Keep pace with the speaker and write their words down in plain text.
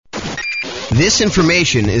This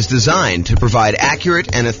information is designed to provide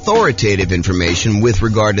accurate and authoritative information with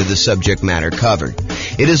regard to the subject matter covered.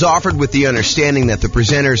 It is offered with the understanding that the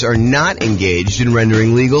presenters are not engaged in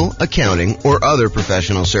rendering legal, accounting, or other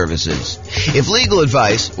professional services. If legal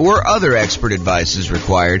advice or other expert advice is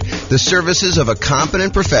required, the services of a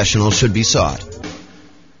competent professional should be sought.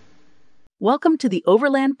 Welcome to the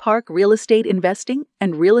Overland Park Real Estate Investing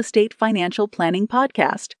and Real Estate Financial Planning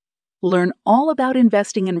Podcast. Learn all about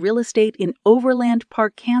investing in real estate in Overland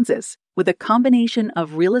Park, Kansas, with a combination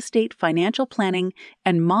of real estate financial planning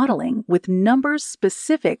and modeling with numbers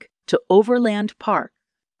specific to Overland Park,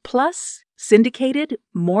 plus syndicated,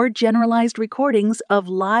 more generalized recordings of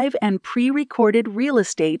live and pre-recorded real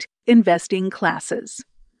estate investing classes.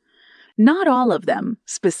 Not all of them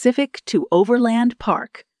specific to Overland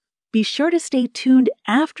Park. Be sure to stay tuned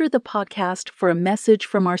after the podcast for a message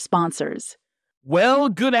from our sponsors. Well,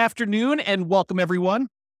 good afternoon and welcome everyone.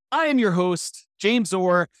 I am your host, James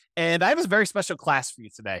Orr, and I have a very special class for you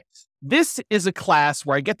today. This is a class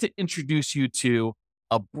where I get to introduce you to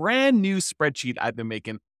a brand new spreadsheet I've been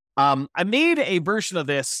making. I made a version of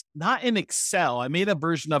this, not in Excel. I made a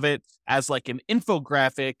version of it as like an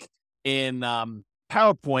infographic in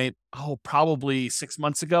PowerPoint, probably 6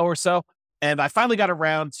 months ago or so. And I finally got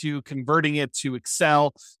around to converting it to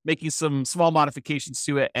Excel, making some small modifications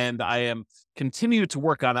to it, and I am continuing to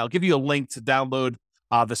work on it. I'll give you a link to download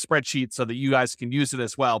the spreadsheet so that you guys can use it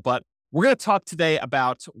as well. But we're going to talk today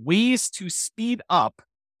about ways to speed up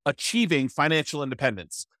achieving financial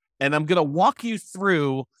independence. And I'm going to walk you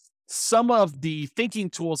through some of the thinking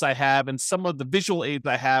tools I have and some of the visual aids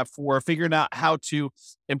I have for figuring out how to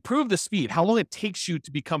improve the speed, how long it takes you to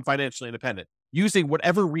become financially independent, using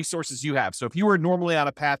whatever resources you have. So if you were normally on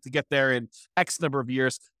a path to get there in X number of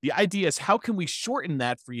years, the idea is how can we shorten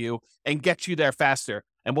that for you and get you there faster?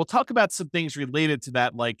 And we'll talk about some things related to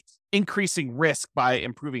that, like increasing risk by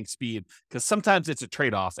improving speed, because sometimes it's a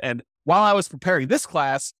trade-off. And while I was preparing this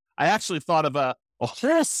class, I actually thought of a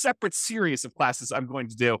whole separate series of classes I'm going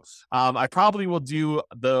to do. I probably will do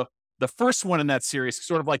the first one in that series,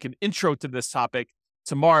 sort of like an intro to this topic,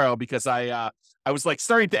 tomorrow, because I was like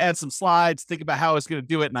starting to add some slides, think about how I was going to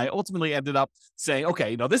do it. And I ultimately ended up saying,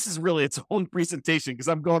 okay, this is really its own presentation because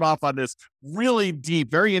I'm going off on this really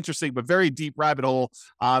deep, very interesting, but very deep rabbit hole.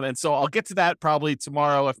 And so I'll get to that probably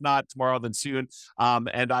tomorrow. If not tomorrow, then soon.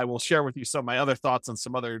 And I will share with you some of my other thoughts on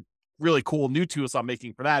some other really cool new tools I'm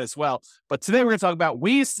making for that as well. But today we're going to talk about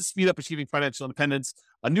ways to speed up achieving financial independence,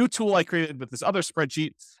 a new tool I created with this other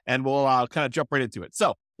spreadsheet, and we'll kind of jump right into it.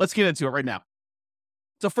 So let's get into it right now.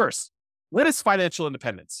 So first, what is financial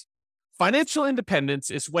independence? Financial independence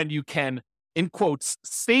is when you can, in quotes,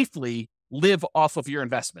 safely live off of your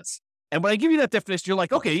investments. And when I give you that definition, you're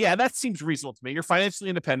like, okay, yeah, that seems reasonable to me. You're financially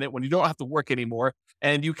independent when you don't have to work anymore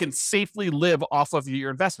and you can safely live off of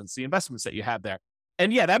your investments, the investments that you have there.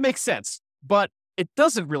 And yeah, that makes sense, but it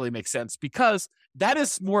doesn't really make sense because that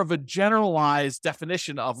is more of a generalized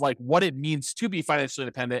definition of like what it means to be financially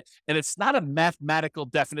independent. And it's not a mathematical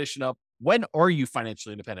definition of when are you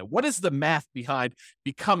financially independent? What is the math behind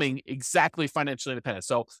becoming exactly financially independent?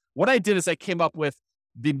 So what I did is I came up with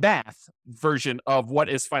the math version of what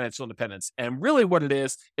is financial independence. And really what it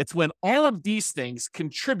is, it's when all of these things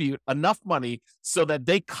contribute enough money so that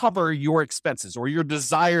they cover your expenses or your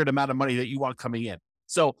desired amount of money that you want coming in.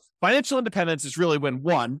 So financial independence is really when,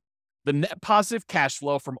 one, the net positive cash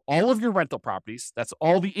flow from all of your rental properties, that's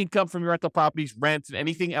all the income from your rental properties, rent, and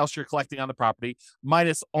anything else you're collecting on the property,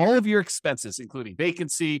 minus all of your expenses, including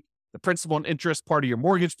vacancy, the principal and interest part of your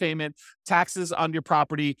mortgage payment, taxes on your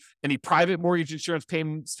property, any private mortgage insurance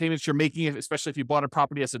payments you're making, especially if you bought a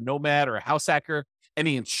property as a nomad or a house hacker,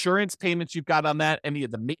 any insurance payments you've got on that, any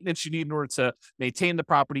of the maintenance you need in order to maintain the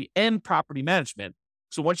property, and property management.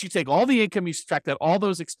 So once you take all the income, you subtract out all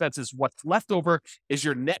those expenses, what's left over is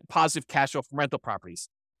your net positive cash flow from rental properties.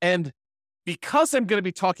 And because I'm going to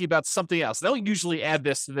be talking about something else, I don't usually add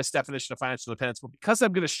this to this definition of financial independence, but because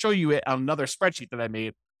I'm going to show you it on another spreadsheet that I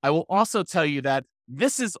made, I will also tell you that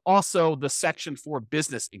this is also the section for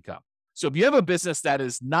business income. So if you have a business that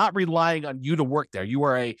is not relying on you to work there, you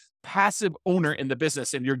are a passive owner in the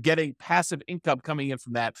business and you're getting passive income coming in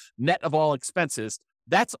from that net of all expenses,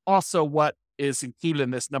 that's also what is included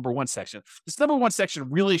in this number one section. This number one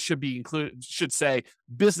section really should say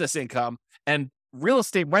business income, and real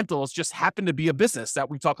estate rentals just happen to be a business that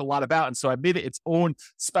we talk a lot about. And so I made it its own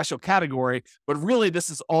special category, but really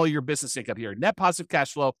this is all your business income here. Net positive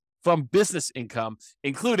cash flow from business income,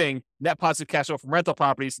 including net positive cash flow from rental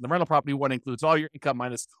properties. And the rental property one includes all your income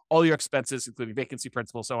minus all your expenses, including vacancy,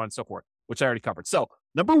 principal, so on and so forth, which I already covered. So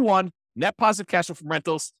number one, net positive cash flow from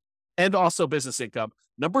rentals and also business income.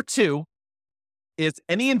 Number two, is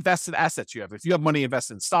any invested assets you have. If you have money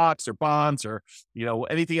invested in stocks or bonds or,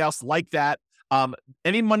 anything else like that,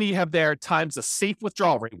 any money you have there times a safe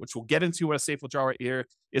withdrawal rate, which we'll get into what a safe withdrawal rate here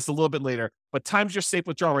is a little bit later, but times your safe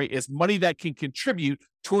withdrawal rate is money that can contribute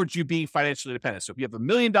towards you being financially independent. So if you have $1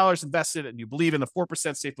 million invested and you believe in a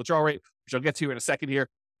 4% safe withdrawal rate, which I'll get to in a second here,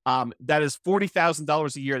 that is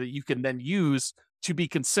 $40,000 a year that you can then use to be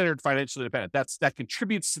considered financially independent. That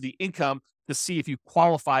contributes to the income to see if you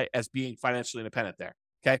qualify as being financially independent there.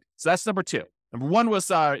 Okay. So that's number two. Number one was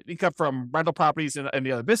income from rental properties and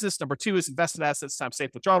the other business. Number two is invested assets times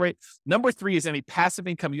safe withdrawal rate. Number three is any passive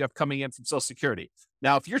income you have coming in from Social Security.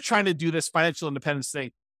 Now, if you're trying to do this financial independence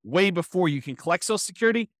thing way before you can collect Social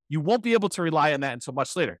Security, you won't be able to rely on that until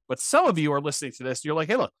much later. But some of you are listening to this, you're like,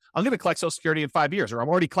 hey, look, I'm going to collect Social Security in 5 years, or I'm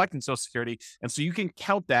already collecting Social Security. And so you can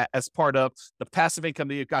count that as part of the passive income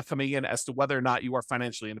that you've got coming in as to whether or not you are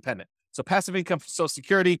financially independent. So passive income from Social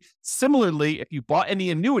Security. Similarly, if you bought any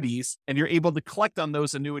annuities and you're able to collect on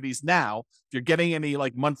those annuities now, if you're getting any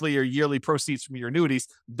like monthly or yearly proceeds from your annuities,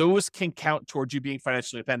 those can count towards you being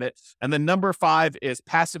financially independent. And then number five is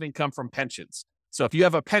passive income from pensions. So if you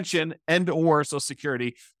have a pension and or Social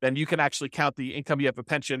Security, then you can actually count the income you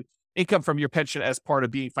have income from your pension as part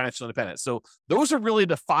of being financially independent. So those are really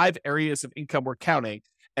the 5 areas of income we're counting.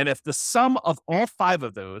 And if the sum of all 5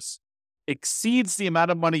 of those exceeds the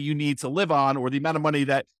amount of money you need to live on, or the amount of money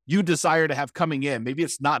that you desire to have coming in, maybe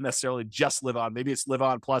it's not necessarily just live on, maybe it's live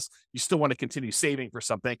on plus you still want to continue saving for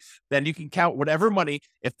something, then you can count whatever money.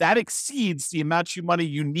 If that exceeds the amount of money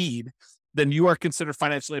you need, then you are considered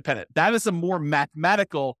financially independent. That is a more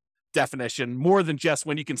mathematical definition, more than just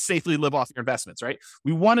when you can safely live off your investments, right?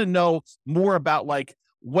 We want to know more about like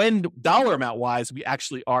when dollar amount wise, we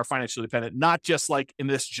actually are financially independent, not just like in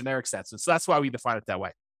this generic sense. And so that's why we define it that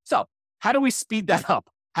way. So how do we speed that up?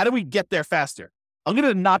 How do we get there faster? I'm going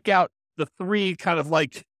to knock out the 3 kind of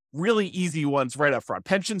like really easy ones right up front: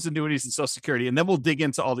 pensions, annuities, and Social Security. And then we'll dig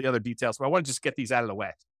into all the other details, but I want to just get these out of the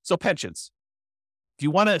way. So pensions. If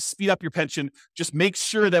you want to speed up your pension, just make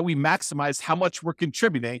sure that we maximize how much we're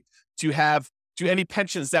contributing to any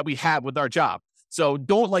pensions that we have with our job. So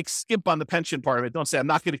don't like skimp on the pension part of it. Don't say, I'm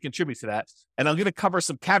not going to contribute to that. And I'm going to cover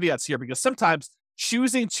some caveats here, because sometimes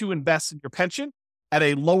choosing to invest in your pension at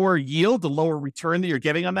a lower yield, the lower return that you're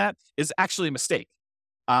getting on that, is actually a mistake.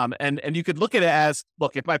 And you could look at it as,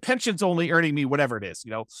 look, if my pension's only earning me whatever it is,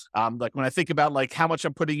 like when I think about like how much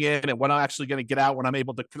I'm putting in and when I'm actually going to get out when I'm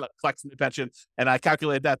able to collect the pension, and I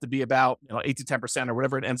calculate that to be about 8 to 10% or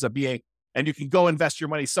whatever it ends up being, and you can go invest your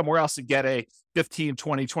money somewhere else and get a 15,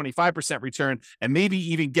 20, 25% return, and maybe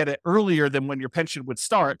even get it earlier than when your pension would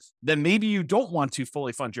start, then maybe you don't want to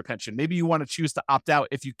fully fund your pension. Maybe you want to choose to opt out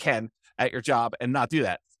if you can at your job and not do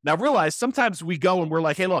that. Now realize sometimes we go and we're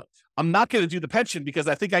like, hey, look, I'm not going to do the pension because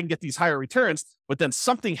I think I can get these higher returns, but then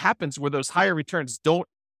something happens where those higher returns don't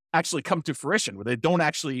actually come to fruition, where they don't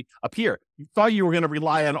actually appear. You thought you were going to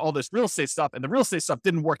rely on all this real estate stuff, and the real estate stuff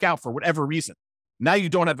didn't work out for whatever reason. Now you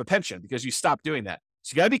don't have a pension because you stopped doing that.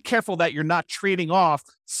 So you got to be careful that you're not trading off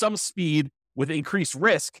some speed with increased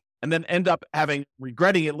risk and then end up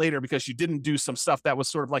regretting it later because you didn't do some stuff that was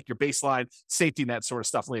sort of like your baseline safety net sort of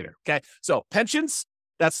stuff later. Okay. So pensions,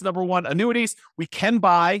 that's number one. Annuities, we can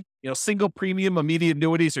buy, single premium immediate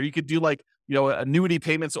annuities, or you could do like, annuity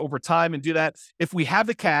payments over time and do that. If we have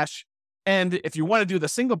the cash, and if you want to do the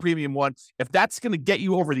single premium one, if that's going to get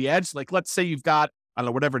you over the edge, like let's say you've got, I don't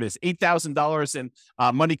know, whatever it is, $8,000 in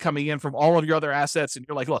money coming in from all of your other assets. And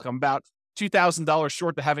you're like, look, I'm about $2,000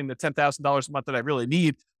 short to having the $10,000 a month that I really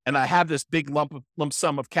need. And I have this big lump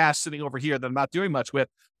sum of cash sitting over here that I'm not doing much with.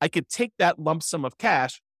 I could take that lump sum of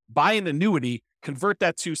cash, buy an annuity, convert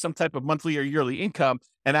that to some type of monthly or yearly income,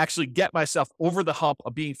 and actually get myself over the hump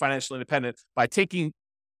of being financially independent by taking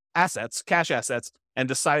cash assets, and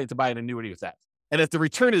deciding to buy an annuity with that. And if the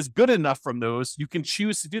return is good enough from those, you can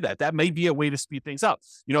choose to do that. That may be a way to speed things up.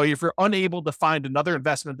 If you're unable to find another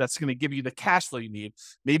investment that's going to give you the cash flow you need,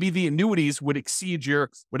 maybe the annuities would exceed your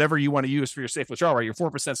whatever you want to use for your safe withdrawal rate, your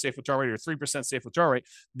 4% safe withdrawal rate or 3% safe withdrawal rate.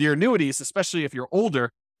 The annuities, especially if you're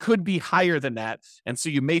older, could be higher than that. And so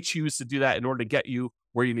you may choose to do that in order to get you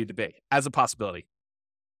where you need to be as a possibility.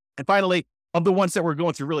 And finally, of the ones that we're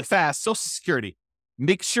going through really fast, Social Security.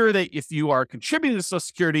 Make sure that if you are contributing to Social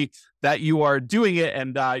Security, that you are doing it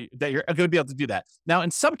and that you're going to be able to do that. Now, in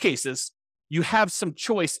some cases, you have some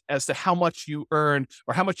choice as to how much you earn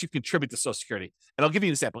or how much you contribute to Social Security. And I'll give you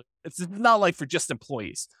an example. It's not like for just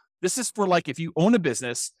employees. This is for like if you own a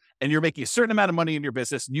business and you're making a certain amount of money in your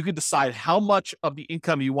business, and you can decide how much of the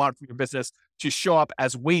income you want from your business to show up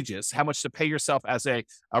as wages, how much to pay yourself as a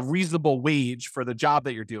reasonable wage for the job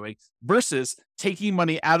that you're doing, versus taking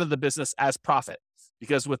money out of the business as profit.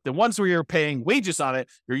 Because with the ones where you're paying wages on it,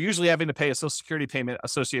 you're usually having to pay a Social Security payment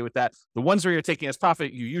associated with that. The ones where you're taking as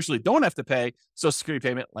profit, you usually don't have to pay Social Security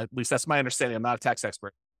payment. At least that's my understanding. I'm not a tax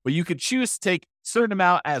expert. But you could choose to take a certain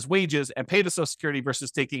amount as wages and pay the Social Security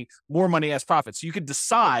versus taking more money as profit. So you could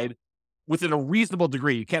decide within a reasonable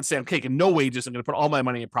degree. You can't say, I'm taking no wages, I'm going to put all my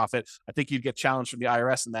money in profit. I think you'd get challenged from the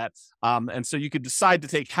IRS in that. And so you could decide to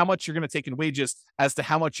take how much you're going to take in wages as to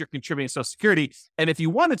how much you're contributing to Social Security. And if you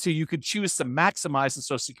wanted to, you could choose to maximize the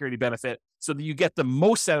Social Security benefit so that you get the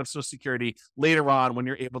most out of Social Security later on when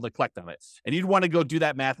you're able to collect on it. And you'd want to go do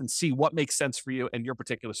that math and see what makes sense for you in your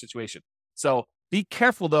particular situation. So be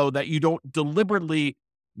careful, though, that you don't deliberately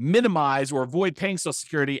minimize or avoid paying Social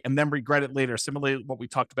Security and then regret it later. Similarly, what we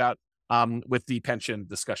talked about with the pension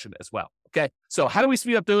discussion as well. Okay. So how do we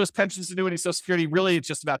speed up those pensions, annuities, Social Security? Really, it's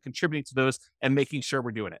just about contributing to those and making sure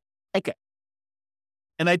we're doing it. Okay.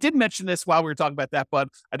 And I did mention this while we were talking about that, but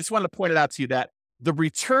I just wanted to point it out to you that the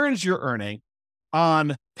returns you're earning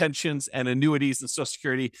on pensions and annuities and Social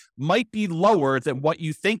Security might be lower than what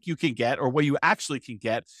you think you can get or what you actually can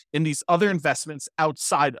get in these other investments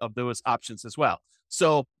outside of those options as well.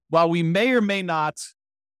 So while we may or may not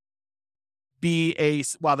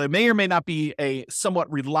while there may or may not be a somewhat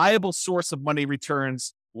reliable source of money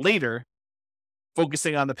returns later,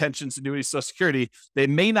 focusing on the pensions, annuities, Social Security, they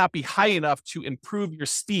may not be high enough to improve your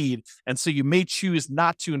speed. And so you may choose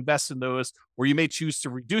not to invest in those, or you may choose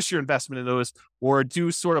to reduce your investment in those, or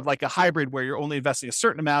do sort of like a hybrid where you're only investing a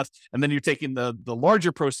certain amount, and then you're taking the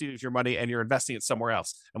larger proceeds of your money and you're investing it somewhere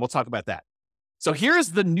else. And we'll talk about that. So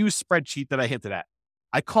here's the new spreadsheet that I hinted at.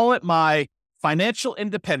 I call it my financial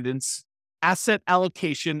independence, asset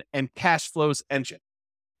allocation, and cash flows engine.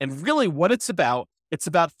 And really what it's about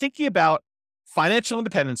thinking about financial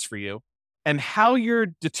independence for you and how you're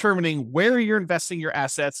determining where you're investing your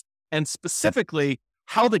assets, and specifically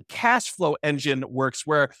how the cash flow engine works,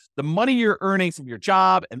 where the money you're earning from your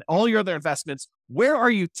job and all your other investments, where are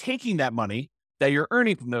you taking that money that you're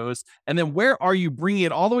earning from those? And then where are you bringing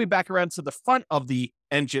it all the way back around to the front of the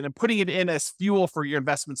engine and putting it in as fuel for your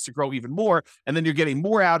investments to grow even more? And then you're getting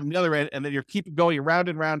more out on the other end, and then you're keeping going around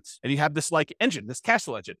and around, and you have this like engine, this cash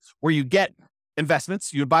flow engine, where you get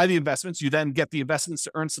investments, you buy the investments, you then get the investments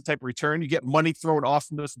to earn some type of return, you get money thrown off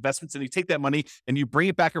from those investments, and you take that money and you bring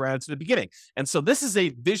it back around to the beginning. And so this is a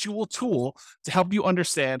visual tool to help you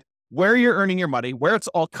understand where you're earning your money, where it's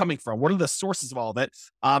all coming from, what are the sources of all of it,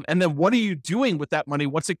 and then what are you doing with that money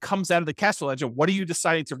once it comes out of the cash flow engine? What are you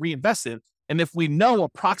deciding to reinvest in? And if we know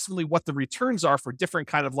approximately what the returns are for different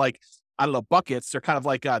kind of like, I don't know, buckets, they're kind of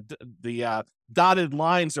like the dotted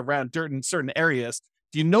lines around certain areas.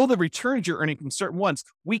 Do you know the returns you're earning from certain ones?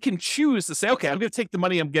 We can choose to say, okay, I'm going to take the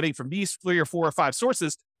money I'm getting from these 3 or 4 or 5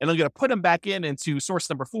 sources, and I'm going to put them back into source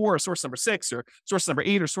number 4 or source number 6 or source number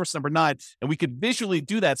 8 or source number 9. And we could visually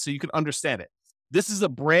do that so you can understand it. This is a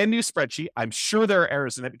brand new spreadsheet. I'm sure there are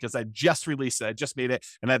errors in it because I just released it. I just made it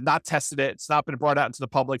and I've not tested it. It's not been brought out into the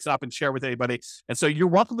public. It's not been shared with anybody. And so you're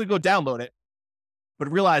welcome to go download it,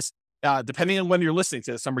 but realize, depending on when you're listening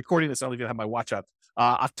to this, I'm recording this. I don't even have my watch up.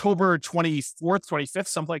 October 24th, 25th,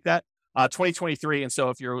 something like that, 2023. And so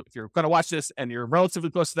if you're going to watch this and you're relatively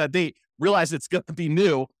close to that date, realize it's going to be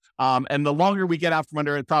new. And the longer we get out from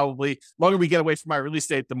under it, probably longer we get away from my release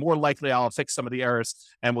date, the more likely I'll fix some of the errors,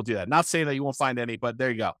 and we'll do that. Not saying that you won't find any, but there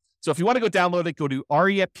you go. So if you want to go download it, go to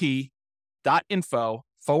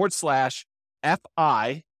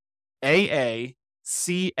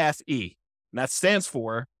refp.info/FIAACFE. And that stands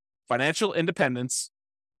for Financial Independence,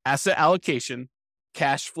 Asset Allocation,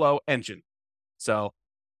 Cash Flow Engine. So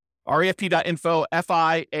refp.info,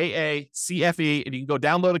 FIAACFE, and you can go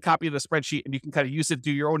download a copy of the spreadsheet and you can kind of use it, do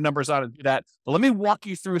your own numbers on it, and do that. But let me walk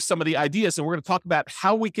you through some of the ideas, and we're going to talk about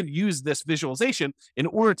how we can use this visualization in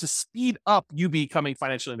order to speed up you becoming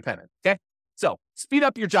financially independent. Okay. So speed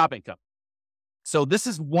up your job income. So this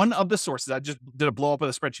is one of the sources. I just did a blow up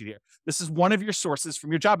of the spreadsheet here. This is one of your sources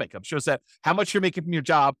from your job income. Shows that how much you're making from your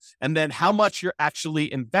job and then how much you're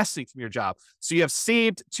actually investing from your job. So you have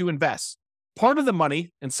saved to invest. Part of the money,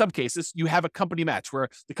 in some cases, you have a company match where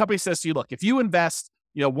the company says to you, look, if you invest,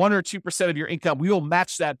 1 or 2% of your income, we will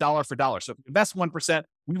match that dollar for dollar. So if you invest 1%,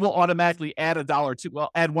 we will automatically add add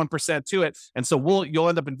 1% to it. And so you'll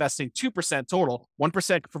end up investing 2% total,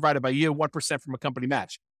 1% provided by you, 1% from a company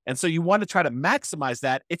match. And so you want to try to maximize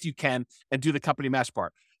that if you can and do the company match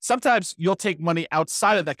part. Sometimes you'll take money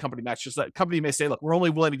outside of that company match. Just that company may say, look, we're only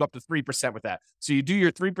willing to go up to 3% with that. So you do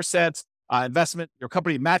your 3%, investment, your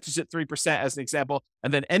company matches it 3% as an example,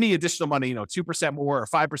 and then any additional money, 2% more or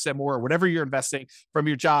 5% more or whatever you're investing from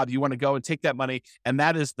your job, you want to go and take that money, and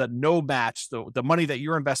that is the no match, the money that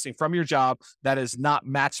you're investing from your job that is not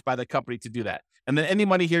matched by the company to do that. And then any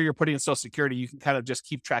money here you're putting in Social Security, you can kind of just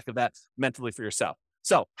keep track of that mentally for yourself.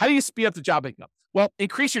 So how do you speed up the job income? Well,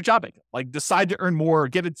 increase your job income. Like decide to earn more, or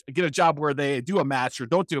get a job where they do a match or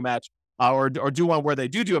don't do a match. Or do one where they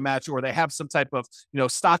do a match, or they have some type of,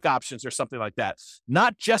 stock options or something like that.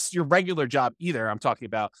 Not just your regular job either.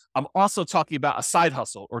 I'm also talking about a side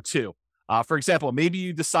hustle or two. For example, maybe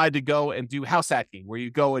you decide to go and do house hacking, where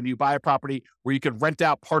you go and you buy a property where you can rent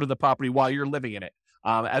out part of the property while you're living in it.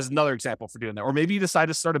 As another example for doing that. Or maybe you decide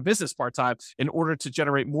to start a business part-time in order to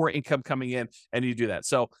generate more income coming in, and you do that.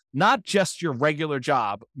 So not just your regular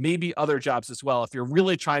job, maybe other jobs as well. If you're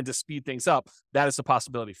really trying to speed things up, that is a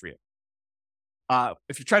possibility for you.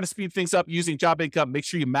 If you're trying to speed things up using job income, make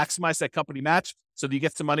sure you maximize that company match so that you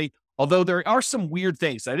get some money. Although there are some weird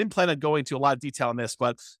things. I didn't plan on going into a lot of detail on this,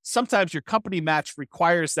 but sometimes your company match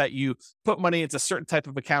requires that you put money into certain type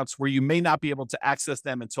of accounts where you may not be able to access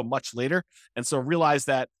them until much later. And so realize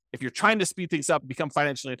that if you're trying to speed things up and become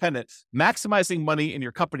financially independent, maximizing money in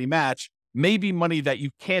your company match may be money that you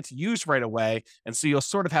can't use right away. And so you'll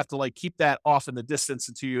sort of have to keep that off in the distance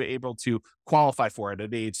until you're able to qualify for it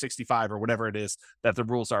at age 65 or whatever it is that the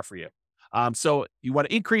rules are for you. So you want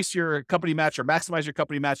to increase your company match or maximize your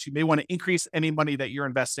company match. You may want to increase any money that you're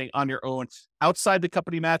investing on your own outside the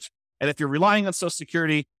company match. And if you're relying on Social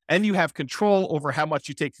Security and you have control over how much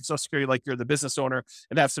you take from Social Security, like you're the business owner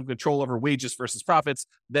and have some control over wages versus profits,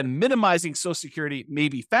 then minimizing Social Security may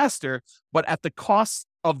be faster, but at the cost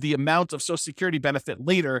of the amount of Social Security benefit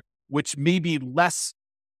later, which may be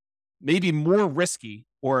more risky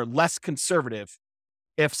or less conservative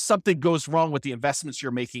if something goes wrong with the investments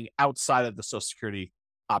you're making outside of the Social Security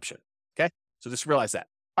option. Okay. So just realize that.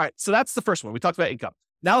 All right. So that's the first one. We talked about income.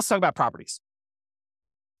 Now let's talk about properties.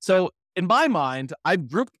 So in my mind, I've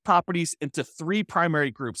grouped properties into three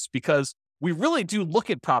primary groups because we really do look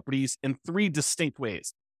at properties in three distinct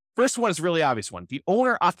ways. First one is a really obvious one, the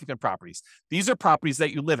owner-occupant properties. These are properties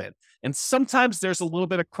that you live in. And sometimes there's a little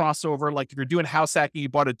bit of crossover, like if you're doing house hacking, you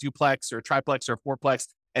bought a duplex or a triplex or a fourplex,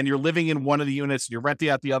 and you're living in one of the units and you're renting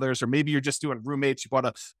out the others, or maybe you're just doing roommates. You bought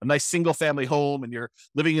a nice single-family home and you're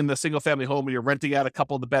living in the single-family home and you're renting out a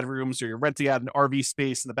couple of the bedrooms, or you're renting out an RV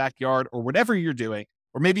space in the backyard, or whatever you're doing.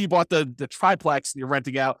 Or maybe you bought the triplex and you're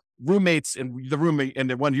renting out roommates in the room and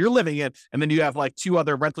the one you're living in, and then you have like two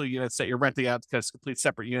other rental units that you're renting out because complete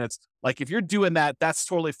separate units. Like if you're doing that, that's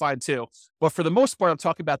totally fine too. But for the most part, I'm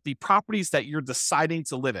talking about the properties that you're deciding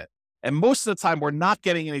to live in. And most of the time, we're not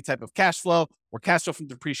getting any type of cash flow or cash flow from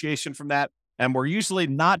depreciation from that. And we're usually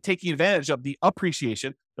not taking advantage of the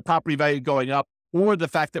appreciation, the property value going up, or the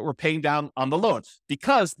fact that we're paying down on the loan,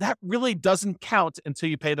 because that really doesn't count until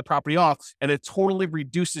you pay the property off, and it totally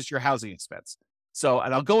reduces your housing expense. So,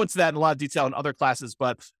 and I'll go into that in a lot of detail in other classes,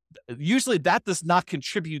 but usually that does not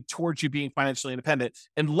contribute towards you being financially independent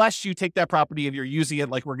unless you take that property and you're using it,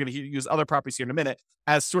 like we're going to use other properties here in a minute,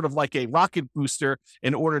 as sort of like a rocket booster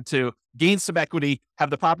in order to gain some equity, have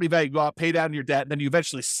the property value go up, pay down your debt, and then you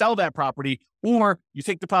eventually sell that property, or you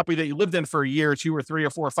take the property that you lived in for a year or two or three or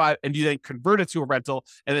four or five, and you then convert it to a rental.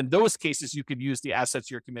 And in those cases, you could use the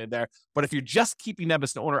assets you're committed there. But if you're just keeping them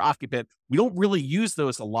as an owner occupant, we don't really use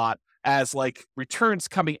those a lot as like returns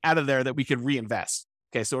coming out of there that we could reinvest.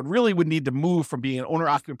 Okay, so it really would need to move from being an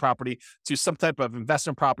owner-occupant property to some type of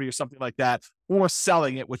investment property or something like that, or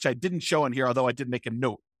selling it, which I didn't show in here, although I did make a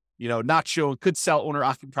note. Not show, could sell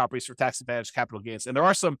owner-occupant properties for tax-advantaged capital gains. And there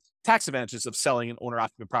are some tax advantages of selling an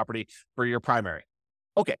owner-occupant property for your primary.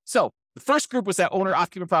 Okay, so the first group was that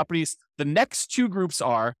owner-occupant properties. The next two groups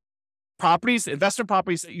are properties, investment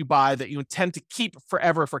properties that you buy that you intend to keep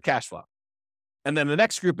forever for cash flow. And then the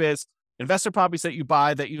next group is investment properties that you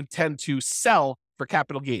buy that you intend to sell for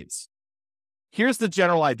capital gains. Here's the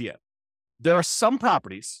general idea. There are some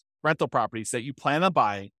properties, rental properties, that you plan on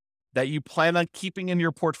buying, that you plan on keeping in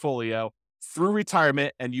your portfolio through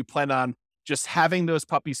retirement, and you plan on just having those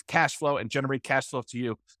puppies cash flow and generate cash flow to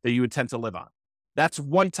you that you intend to live on. That's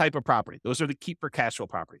one type of property. Those are the keep for cash flow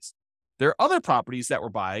properties. There are other properties that we're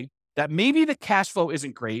buying that maybe the cash flow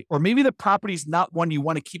isn't great, or maybe the property is not one you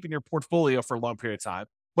want to keep in your portfolio for a long period of time,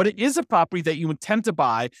 but it is a property that you intend to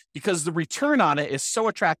buy because the return on it is so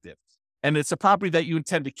attractive. And it's a property that you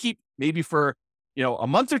intend to keep maybe for, a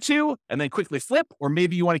month or two and then quickly flip, or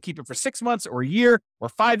maybe you want to keep it for 6 months or a year or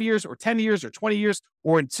 5 years or 10 years or 20 years,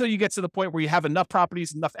 or until you get to the point where you have enough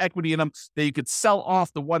properties, enough equity in them that you could sell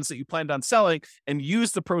off the ones that you planned on selling and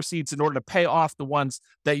use the proceeds in order to pay off the ones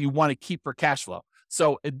that you want to keep for cash flow.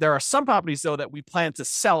 So there are some properties, though, that we plan to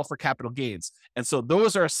sell for capital gains. And so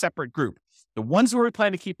those are a separate group. The ones where we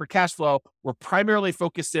plan to keep for cash flow, we're primarily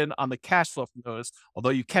focused in on the cash flow from those, although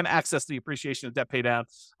you can access the appreciation of debt pay down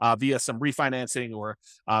via some refinancing or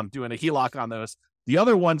doing a HELOC on those. The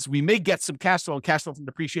other ones, we may get some cash flow and cash flow from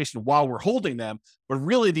depreciation while we're holding them, but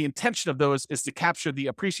really the intention of those is to capture the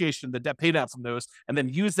appreciation, the debt pay down from those, and then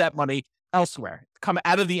use that money elsewhere, come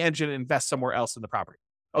out of the engine and invest somewhere else in the property.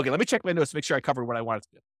 Okay, let me check my notes to make sure I covered what I wanted to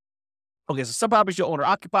do. Okay, so some properties you'll own or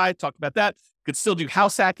occupy, talked about that. Could still do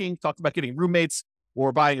house hacking, talked about getting roommates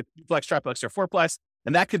or buying a duplex, triplex, or fourplex.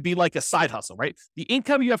 And that could be like a side hustle, right? The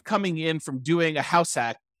income you have coming in from doing a house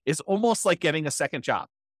hack is almost like getting a second job,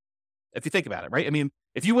 if you think about it, right? I mean,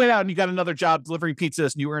 if you went out and you got another job delivering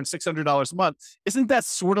pizzas and you earn $600 a month, isn't that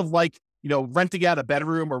sort of like, renting out a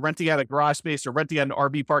bedroom or renting out a garage space or renting out an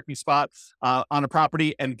RV parking spot on a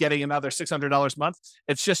property and getting another $600 a month?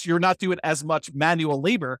 It's just you're not doing as much manual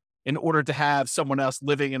labor in order to have someone else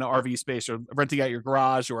living in an RV space or renting out your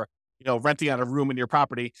garage or, renting out a room in your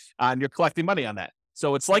property and you're collecting money on that.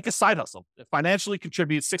 So it's like a side hustle. It financially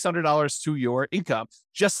contributes $600 to your income,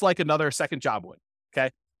 just like another second job would.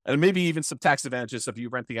 Okay. And maybe even some tax advantages of you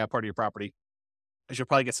renting out part of your property, as you'll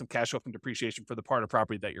probably get some cash flow from depreciation for the part of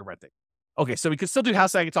property that you're renting. Okay. So we can still do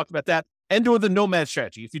house hacking, talked about that, and or the nomad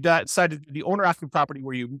strategy. If you decide to do the owner occupant property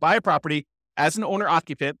where you buy a property as an owner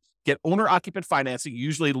occupant, get owner occupant financing,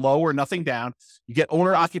 usually low or nothing down. You get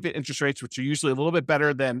owner occupant interest rates, which are usually a little bit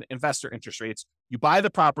better than investor interest rates. You buy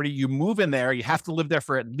the property, you move in there, you have to live there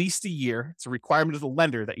for at least a year. It's a requirement of the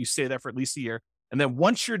lender that you stay there for at least a year. And then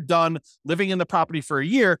once you're done living in the property for a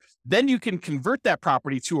year, then you can convert that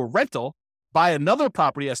property to a rental, buy another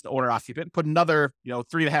property as the owner occupant, put another,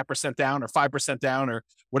 3.5% down or 5% down or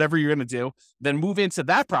whatever you're going to do, then move into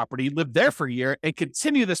that property, live there for a year and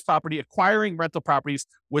continue this property, acquiring rental properties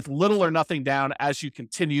with little or nothing down as you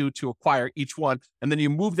continue to acquire each one. And then you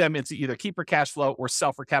move them into either keep for cash flow or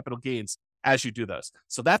sell for capital gains as you do those.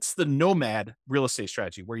 So that's the nomad real estate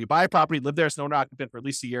strategy, where you buy a property, live there as an owner occupant for at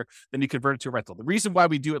least a year, then you convert it to a rental. The reason why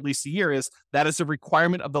we do at least a year is that is a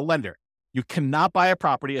requirement of the lender. You cannot buy a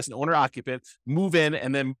property as an owner occupant, move in,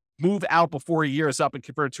 and then move out before a year is up and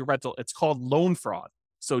convert it to a rental. It's called loan fraud.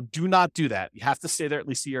 So do not do that. You have to stay there at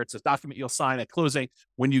least a year. It's a document you'll sign at closing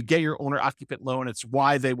when you get your owner occupant loan. It's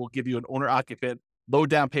why they will give you an owner occupant low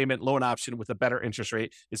down payment loan option with a better interest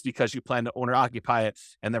rate, is because you plan to owner occupy it.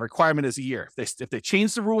 And the requirement is a year. If they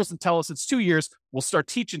change the rules and tell us it's 2 years, we'll start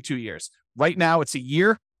teaching 2 years. Right now it's a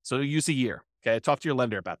year. So use a year. Okay. Talk to your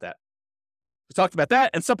lender about that. We talked about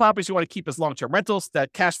that. And some properties you want to keep as long-term rentals.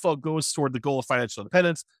 That cash flow goes toward the goal of financial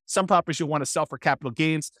independence. Some properties you'll want to sell for capital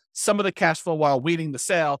gains. Some of the cash flow while waiting the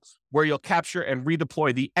sale, where you'll capture and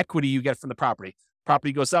redeploy the equity you get from the property.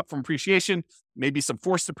 Property goes up from appreciation, maybe some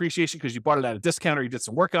forced appreciation because you bought it at a discount or you did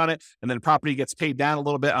some work on it, and then property gets paid down a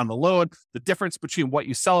little bit on the loan. The difference between what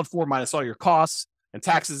you sell it for minus all your costs and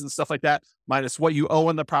taxes and stuff like that, minus what you owe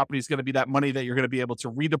on the property, is going to be that money that you're going to be able to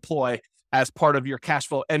redeploy as part of your cash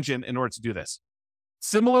flow engine in order to do this.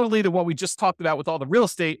 Similarly to what we just talked about with all the real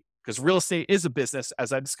estate, because real estate is a business,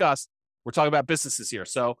 as I discussed, we're talking about businesses here.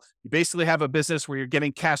 So you basically have a business where you're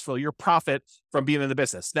getting cash flow, your profit from being in the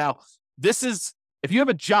business. Now, this is, if you have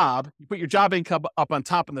a job, you put your job income up on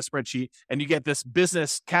top in the spreadsheet and you get this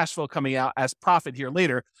business cash flow coming out as profit here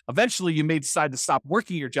later. Eventually, you may decide to stop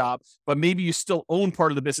working your job, but maybe you still own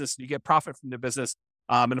part of the business and you get profit from the business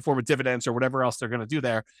in the form of dividends or whatever else they're going to do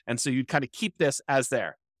there. And so you kind of keep this as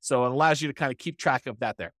there. So it allows you to kind of keep track of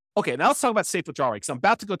that there. Okay, now let's talk about safe withdrawal rate, because I'm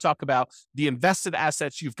about to go talk about the invested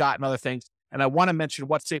assets you've got and other things. And I want to mention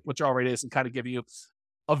what safe withdrawal rate is and kind of give you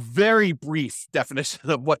a very brief definition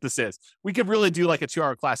of what this is. We could really do like a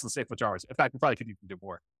 2-hour class on safe withdrawal rates. In fact, we probably could even do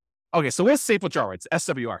more. Okay, so what's safe withdrawal rates?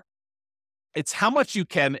 SWR. It's how much you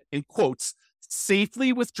can, in quotes,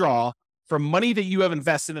 safely withdraw from money that you have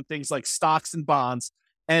invested in things like stocks and bonds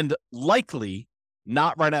and likely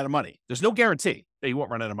not run out of money. There's no guarantee that you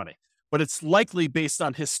won't run out of money, but it's likely based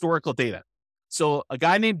on historical data. So a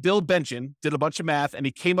guy named Bill Bengen did a bunch of math and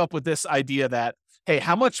he came up with this idea that, hey,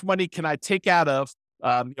 how much money can I take out of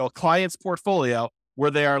a client's portfolio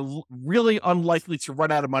where they are really unlikely to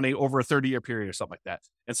run out of money over a 30-year period or something like that.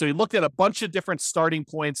 And so he looked at a bunch of different starting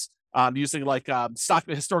points using like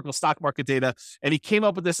historical stock market data, and he came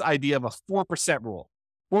up with this idea of a 4% rule.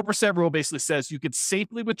 4% rule basically says you could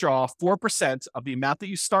safely withdraw 4% of the amount that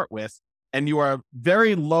you start with, and you are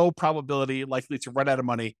very low probability likely to run out of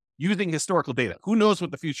money using historical data. Who knows what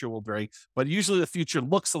the future will bring, but usually the future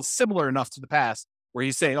looks similar enough to the past where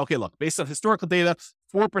he's saying, okay, look, based on historical data,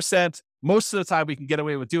 4%, most of the time we can get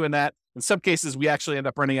away with doing that. In some cases, we actually end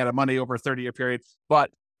up running out of money over a 30-year period, but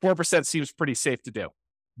 4% seems pretty safe to do.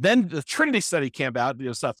 Then the Trinity study came out. It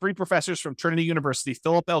was 3 professors from Trinity University,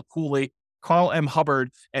 Philip L. Cooley, Carl M.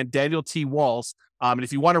 Hubbard, and Daniel T. Walls. And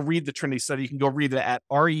if you want to read the Trinity study, you can go read it at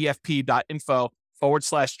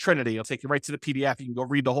refp.info/Trinity. It'll take you right to the PDF. You can go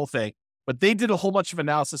read the whole thing. But they did a whole bunch of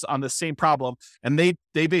analysis on the same problem. And they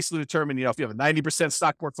basically determined, if you have a 90%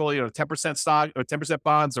 stock portfolio, or 10% stock, or 10%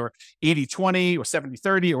 bonds, or 80-20, or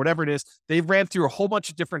 70-30, or whatever it is, they ran through a whole bunch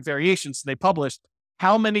of different variations. And they published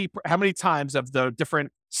how many times of the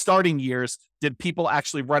different starting years did people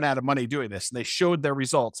actually run out of money doing this. And they showed their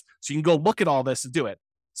results. So you can go look at all this and do it.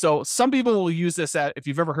 So some people will use this if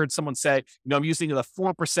you've ever heard someone say, I'm using the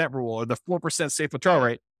 4% rule or the 4% safe withdrawal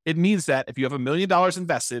rate. It means that if you have $1 million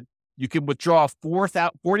invested, you can withdraw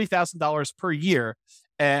 $40,000 per year,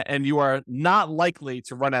 and you are not likely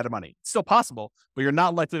to run out of money. It's still possible, but you're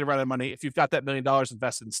not likely to run out of money if you've got that $1 million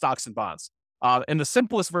invested in stocks and bonds. In the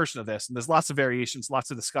simplest version of this, and there's lots of variations, lots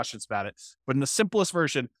of discussions about it, but in the simplest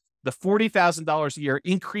version, the $40,000 a year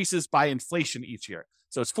increases by inflation each year.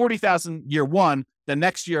 So it's $40,000 year one, the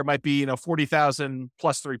next year might be, $40,000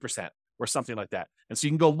 plus 3% or something like that. And so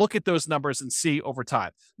you can go look at those numbers and see over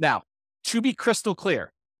time. Now, to be crystal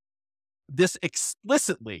clear, this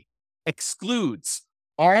explicitly excludes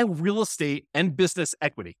all real estate and business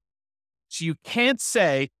equity. So you can't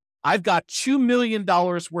say, I've got $2 million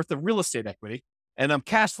worth of real estate equity and I'm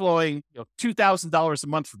cash flowing $2,000 a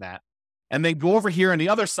month from that. And then go over here on the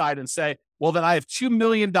other side and say, well, then I have $2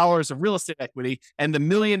 million of real estate equity and $1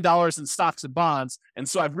 million in stocks and bonds. And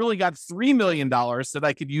so I've really got $3 million that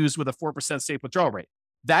I could use with a 4% safe withdrawal rate.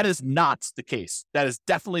 That is not the case. That is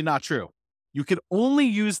definitely not true. You can only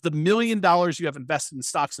use the $1 million you have invested in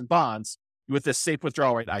stocks and bonds with this safe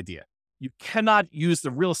withdrawal rate idea. You cannot use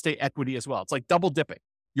the real estate equity as well. It's like double dipping.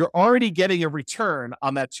 You're already getting a return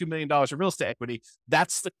on that $2 million of real estate equity.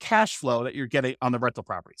 That's the cash flow that you're getting on the rental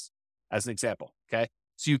properties, as an example. Okay.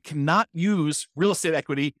 So you cannot use real estate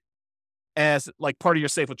equity as like part of your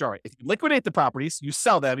safe withdrawal rate. If you liquidate the properties, you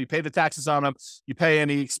sell them, you pay the taxes on them, you pay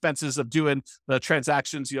any expenses of doing the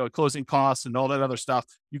transactions, closing costs and all that other stuff.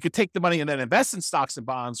 You could take the money and then invest in stocks and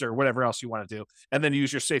bonds or whatever else you want to do, and then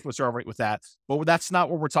use your safe withdrawal rate with that. But that's not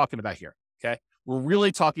what we're talking about here. Okay. We're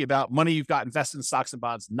really talking about money you've got invested in stocks and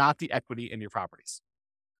bonds, not the equity in your properties.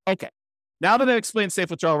 Okay. Now that I explained safe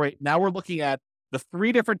withdrawal rate, now we're looking at the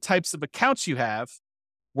 3 different types of accounts you have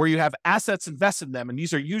where you have assets invested in them. And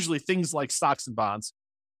these are usually things like stocks and bonds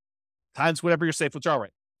times whatever your safe withdrawal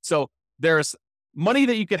rate. So there's money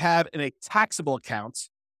that you could have in a taxable account.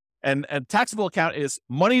 And a taxable account is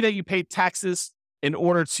money that you pay taxes in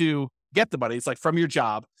order to get the money. It's like from your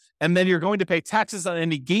job. And then you're going to pay taxes on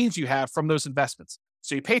any gains you have from those investments.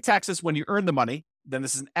 So you pay taxes when you earn the money. Then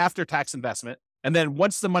this is an after-tax investment. And then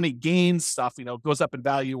once the money gains stuff, goes up in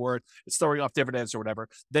value or it's throwing off dividends or whatever,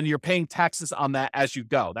 then you're paying taxes on that as you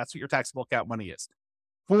go. That's what your taxable account money is.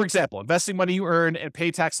 For example, investing money you earn and pay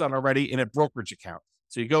tax on already in a brokerage account.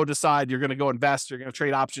 So you go decide you're going to go invest, you're going to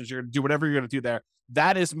trade options, you're going to do whatever you're going to do there.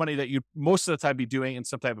 That is money that you most of the time be doing in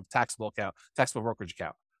some type of taxable account, taxable brokerage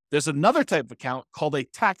account. There's another type of account called a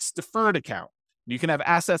tax deferred account. You can have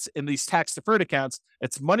assets in these tax deferred accounts.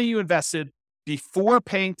 It's money you invested before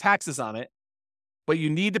paying taxes on it, but you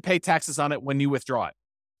need to pay taxes on it when you withdraw it.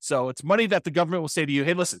 So it's money that the government will say to you,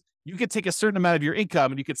 hey, listen, you could take a certain amount of your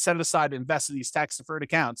income and you could set it aside and invest in these tax deferred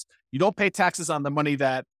accounts. You don't pay taxes on the money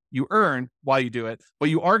that you earn while you do it, but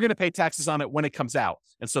you are going to pay taxes on it when it comes out.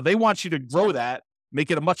 And so they want you to grow that,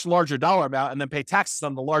 make it a much larger dollar amount, and then pay taxes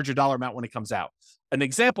on the larger dollar amount when it comes out. An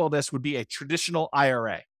example of this would be a traditional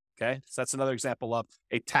IRA. Okay. So that's another example of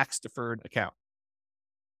a tax deferred account.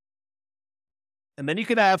 And then you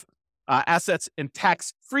could have assets in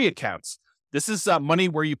tax-free accounts. This is money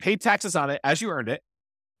where you pay taxes on it as you earned it,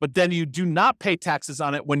 but then you do not pay taxes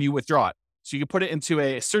on it when you withdraw it. So you can put it into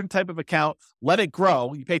a certain type of account, let it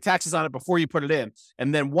grow. You pay taxes on it before you put it in.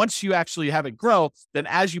 And then once you actually have it grow, then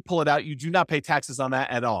as you pull it out, you do not pay taxes on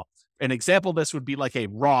that at all. An example of this would be like a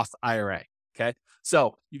Roth IRA. Okay.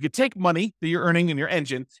 So you could take money that you're earning in your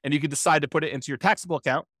engine and you could decide to put it into your taxable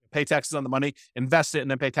account, pay taxes on the money, invest it,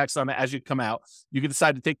 and then pay taxes on it as you come out. You can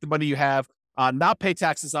decide to take the money you have, not pay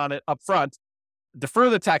taxes on it up front, defer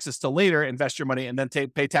the taxes till later, invest your money, and then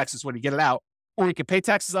pay taxes when you get it out. Or you can pay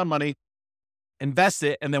taxes on money, invest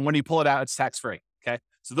it, and then when you pull it out, it's tax-free. Okay.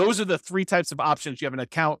 So those are the 3 types of options. You have an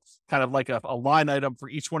account, kind of like a line item for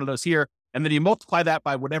each one of those here. And then you multiply that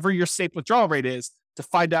by whatever your safe withdrawal rate is to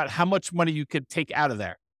find out how much money you could take out of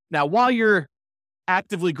there. Now, while you're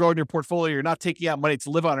actively growing your portfolio, you're not taking out money to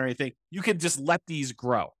live on or anything, you can just let these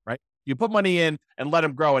grow, right? You put money in and let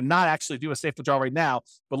them grow and not actually do a safe withdrawal right now.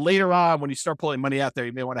 But later on, when you start pulling money out there,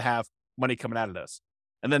 you may want to have money coming out of those.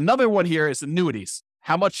 And then another one here is annuities.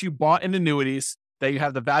 How much you bought in annuities, that you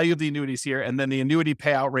have the value of the annuities here, and then the annuity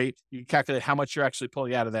payout rate, you can calculate how much you're actually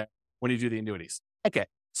pulling out of there when you do the annuities. Okay,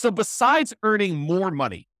 so besides earning more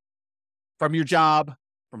money from your job,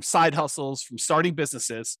 from side hustles, from starting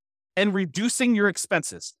businesses, and reducing your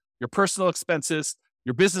expenses, your personal expenses,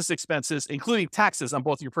 your business expenses, including taxes on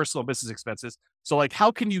both your personal and business expenses. So like,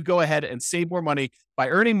 how can you go ahead and save more money by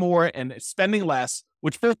earning more and spending less,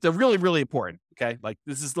 which both are really, really important, okay? Like,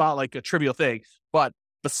 this is not like a trivial thing, but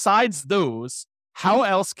besides those, how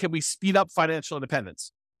else can we speed up financial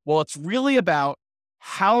independence? Well, it's really about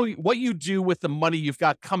what you do with the money you've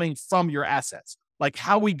got coming from your assets, like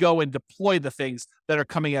how we go and deploy the things that are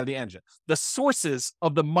coming out of the engine, the sources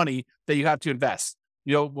of the money that you have to invest.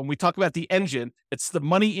 You know, when we talk about the engine, it's the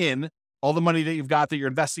money in, all the money that you've got that you're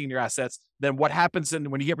investing in your assets. Then what happens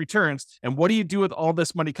when you get returns, and what do you do with all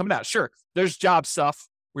this money coming out? Sure, there's job stuff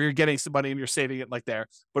where you're getting some money and you're saving it like there.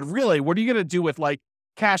 But really, what are you going to do with like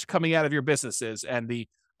cash coming out of your businesses and the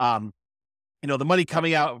money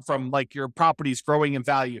coming out from like your properties growing in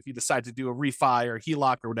value if you decide to do a refi or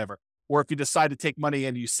HELOC or whatever, or if you decide to take money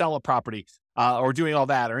and you sell a property or doing all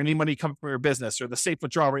that, or any money coming from your business or the safe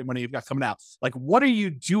withdrawal rate money you've got coming out. Like, what are you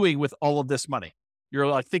doing with all of this money? You're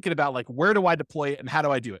like thinking about like, where do I deploy it and how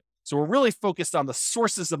do I do it? So we're really focused on the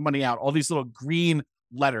sources of money out, all these little green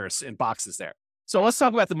letters in boxes there. So let's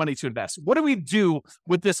talk about the money to invest. What do we do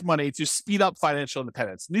with this money to speed up financial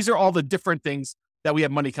independence? And these are all the different things that we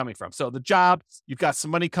have money coming from. So the job, you've got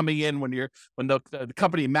some money coming in when the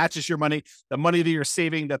company matches your money, the money that you're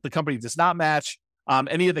saving that the company does not match.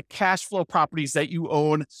 Any of the cash flow properties that you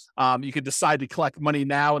own, you could decide to collect money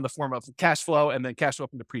now in the form of cash flow and then cash flow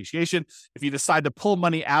from depreciation. If you decide to pull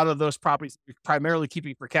money out of those properties, you're primarily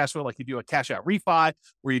keeping for cash flow, like you do a cash out refi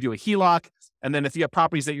or you do a HELOC. And then if you have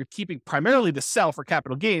properties that you're keeping primarily to sell for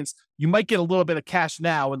capital gains, you might get a little bit of cash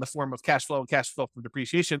now in the form of cash flow and cash flow from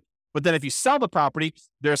depreciation. But then if you sell the property,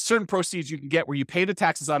 there are certain proceeds you can get where you pay the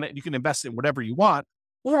taxes on it and you can invest in whatever you want.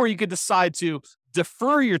 Or you could decide to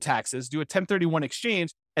defer your taxes, do a 1031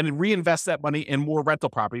 exchange, and reinvest that money in more rental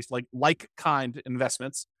properties, like kind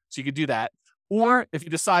investments. So you could do that. Or if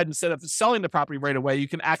you decide instead of selling the property right away, you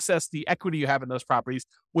can access the equity you have in those properties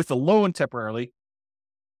with a loan temporarily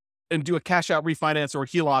and do a cash out refinance or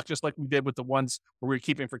HELOC, just like we did with the ones where we were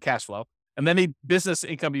keeping for cash flow. And then the business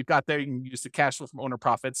income you've got there, you can use the cash flow from owner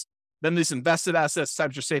profits. Then these invested assets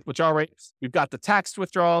times your safe withdrawal rate. We've got the tax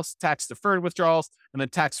withdrawals, tax deferred withdrawals, and then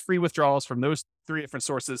tax-free withdrawals from those three different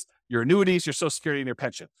sources, your annuities, your Social Security, and your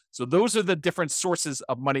pension. So those are the different sources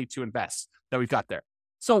of money to invest that we've got there.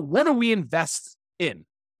 So what do we invest in?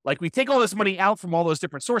 Like, we take all this money out from all those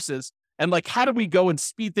different sources, and like, how do we go and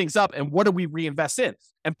speed things up, and what do we reinvest in?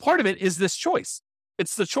 And part of it is this choice.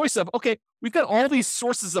 It's the choice of, okay, we've got all these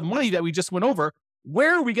sources of money that we just went over.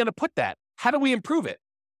 Where are we going to put that? How do we improve it?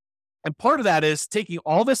 And part of that is taking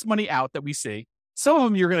all this money out that we see. Some of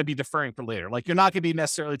them you're going to be deferring for later. Like, you're not going to be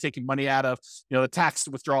necessarily taking money out of, the tax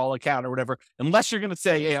withdrawal account or whatever, unless you're going to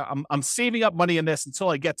say, hey, I'm saving up money in this until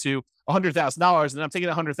I get to $100,000, and I'm taking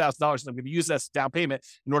 $100,000 and I'm going to use that as down payment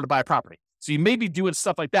in order to buy a property. So you may be doing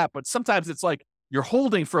stuff like that, but sometimes it's like you're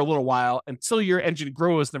holding for a little while until your engine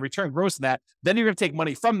grows and the return grows in that. Then you're going to take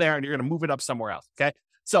money from there and you're going to move it up somewhere else. Okay.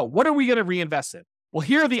 So what are we going to reinvest in? Well,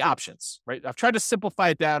 here are the options, right? I've tried to simplify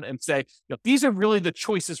it down and say, these are really the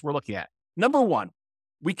choices we're looking at. Number one,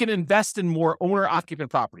 we can invest in more owner-occupant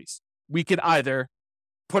properties. We could either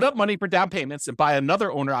put up money for down payments and buy another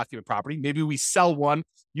owner-occupant property. Maybe we sell one,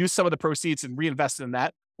 use some of the proceeds and reinvest in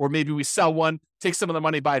that. Or maybe we sell one, take some of the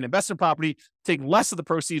money, buy an investment property, take less of the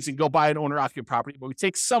proceeds and go buy an owner-occupant property. But we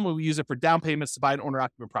take some and we use it for down payments to buy an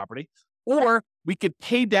owner-occupant property. Or we could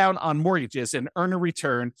pay down on mortgages and earn a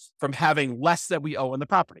return from having less that we owe on the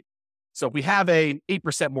property. So if we have an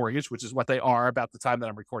 8% mortgage, which is what they are about the time that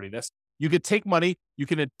I'm recording this, you could take money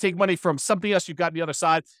from something else you've got on the other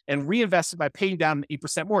side and reinvest it by paying down an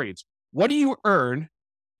 8% mortgage. What do you earn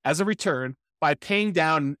as a return by paying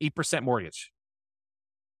down an 8% mortgage?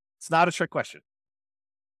 It's not a trick question.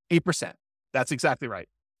 8%. That's exactly right.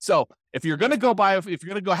 So if you're going to go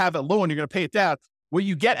have a loan, you're going to pay it down. What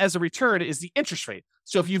you get as a return is the interest rate.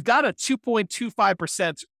 So if you've got a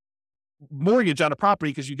 2.25% mortgage on a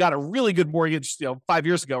property because you got a really good mortgage, 5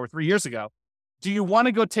 years ago or 3 years ago, do you want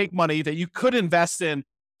to go take money that you could invest in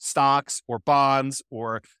stocks or bonds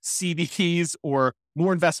or CDs or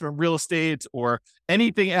more investment in real estate or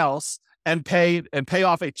anything else and pay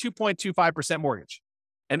off a 2.25% mortgage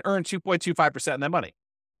and earn 2.25% on that money?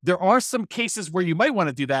 There are some cases where you might want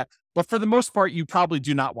to do that, but for the most part, you probably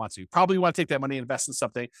do not want to. You probably want to take that money and invest in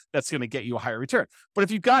something that's going to get you a higher return. But if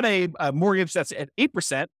you've got a mortgage that's at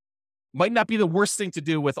 8%, might not be the worst thing to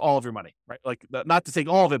do with all of your money, right? Like not to take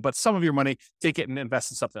all of it, but some of your money, take it and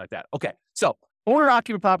invest in something like that. Okay. So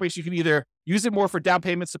owner-occupied properties, you can either use it more for down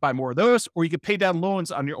payments to buy more of those, or you can pay down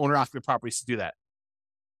loans on your owner-occupied properties to do that.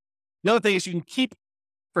 The other thing is you can keep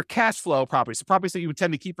for cash flow properties, the properties that you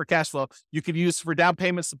intend to keep for cash flow, you can use for down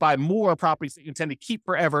payments to buy more properties that you intend to keep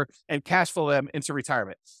forever and cash flow them into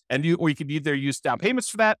retirement. Or you could either use down payments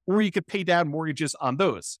for that, or you could pay down mortgages on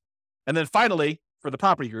those. And then finally, for the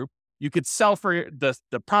property group, you could sell for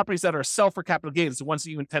the properties that are sell for capital gains, the ones that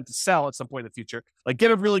you intend to sell at some point in the future, like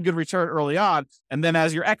get a really good return early on. And then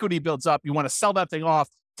as your equity builds up, you want to sell that thing off,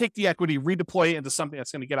 take the equity, redeploy it into something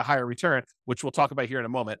that's going to get a higher return, which we'll talk about here in a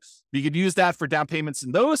moment. You could use that for down payments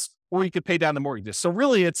in those, or you could pay down the mortgages. So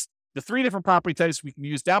really it's the three different property types. We can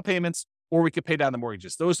use down payments, or we could pay down the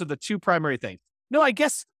mortgages. Those are the two primary things. No, I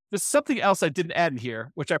guess there's something else I didn't add in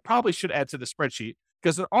here, which I probably should add to the spreadsheet,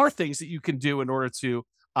 because there are things that you can do in order to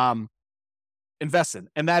invest in,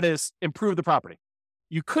 and that is improve the property.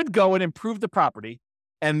 You could go and improve the property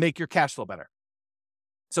and make your cash flow better.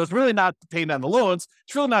 So it's really not paying down the loans.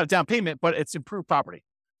 It's really not a down payment, but it's improved property.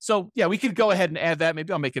 So yeah, we could go ahead and add that.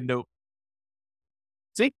 Maybe I'll make a note.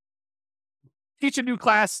 See, teach a new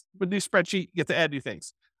class with a new spreadsheet, you get to add new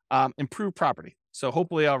things. Improve property. So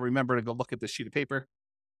hopefully I'll remember to go look at this sheet of paper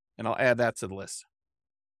and I'll add that to the list.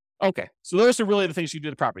 Okay, so those are really the things you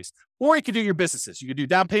do to properties. Or you could do your businesses. You could do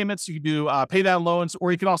down payments, you could do pay down loans,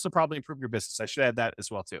 or you can also probably improve your business. I should add that as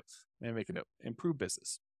well too. Maybe make a note, improve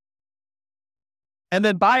business. And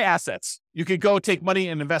then buy assets. You could go take money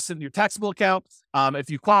and invest it in your taxable account. If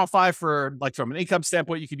you qualify for, like from an income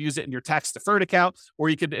standpoint, you could use it in your tax deferred account, or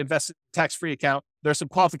you could invest in a tax-free account. There's some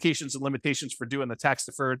qualifications and limitations for doing the tax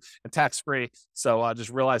deferred and tax-free. So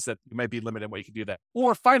just realize that you might be limited in what you can do that.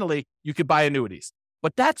 Or finally, you could buy annuities.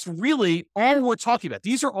 But that's really all we're talking about.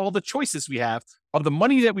 These are all the choices we have of the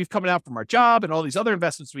money that we've coming out from our job and all these other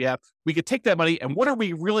investments we have. We could take that money and what are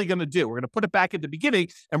we really going to do? We're going to put it back at the beginning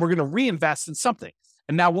and we're going to reinvest in something.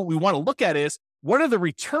 And now what we want to look at is what are the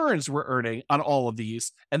returns we're earning on all of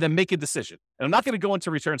these and then make a decision. And I'm not going to go into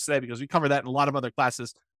returns today because we cover that in a lot of other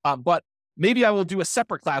classes. But maybe I will do a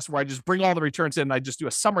separate class where I just bring all the returns in and I just do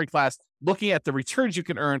a summary class looking at the returns you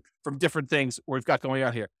can earn from different things we've got going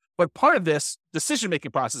on here. But part of this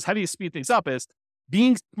decision-making process, how do you speed things up, is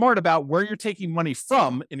being smart about where you're taking money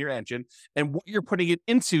from in your engine and what you're putting it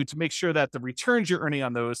into to make sure that the returns you're earning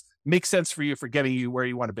on those make sense for you for getting you where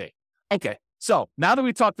you want to be. Okay, so now that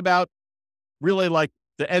we talked about really like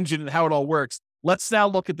the engine and how it all works, let's now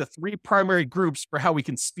look at the three primary groups for how we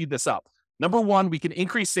can speed this up. Number one, we can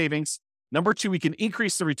increase savings. Number two, we can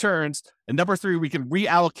increase the returns. And number three, we can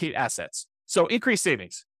reallocate assets. So increase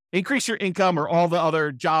savings. Increase your income or all the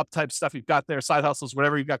other job type stuff you've got there, side hustles,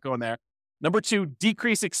 whatever you've got going there. Number two,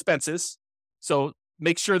 decrease expenses. So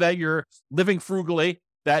make sure that you're living frugally,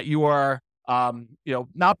 that you are,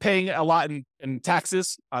 not paying a lot in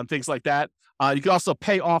taxes on things like that. You can also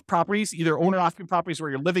pay off properties, either owner-occupied properties where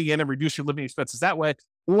you're living in and reduce your living expenses that way,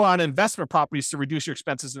 or on investment properties to reduce your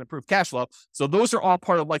expenses and improve cash flow. So those are all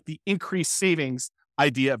part of like the increased savings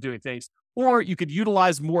idea of doing things. Or you could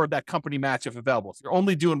utilize more of that company match if available. If you're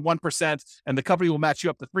only doing 1% and the company will match you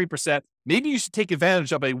up to 3%, maybe you should take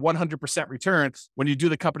advantage of a 100% return when you do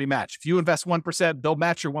the company match. If you invest 1%, they'll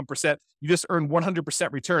match your 1%. You just earn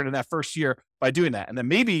 100% return in that first year by doing that. And then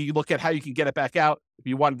maybe you look at how you can get it back out if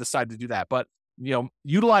you want to decide to do that. But,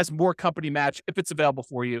 utilize more company match if it's available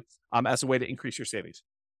for you as a way to increase your savings.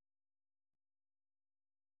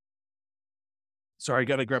 Sorry, I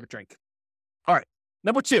got to grab a drink. All right.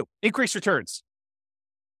 Number two, increase returns.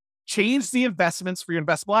 Change the investments for your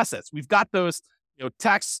investable assets. We've got those,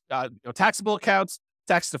 taxable accounts,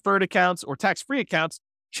 tax deferred accounts, or tax-free accounts.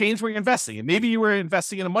 Change where you're investing. And maybe you were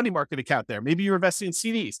investing in a money market account there. Maybe you're investing in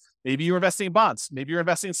CDs. Maybe you're investing in bonds. Maybe you're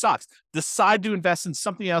investing in stocks. Decide to invest in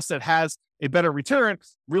something else that has a better return.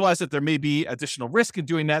 Realize that there may be additional risk in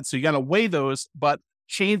doing that. So you got to weigh those, but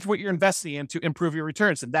change what you're investing in to improve your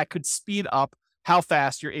returns. And that could speed up how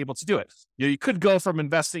fast you're able to do it. You could go from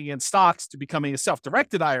investing in stocks to becoming a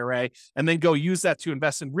self-directed IRA and then go use that to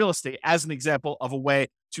invest in real estate as an example of a way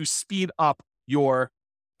to speed up your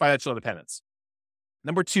financial independence.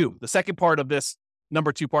 Number two, the second part of this,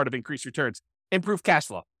 number two part of increased returns, improve cash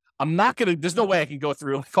flow. There's no way I can go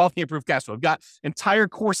through all the improved cash flow. I've got entire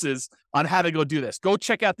courses on how to go do this. Go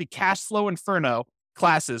check out the Cash Flow Inferno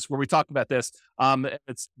classes where we talk about this.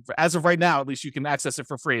 It's as of right now, at least you can access it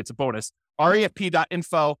for free. It's a bonus.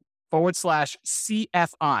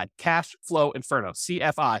 refp.info/CFI, Cash Flow Inferno,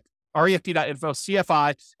 CFI, refp.info,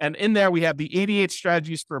 CFI. And in there, we have the 88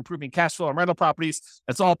 strategies for improving cash flow on rental properties.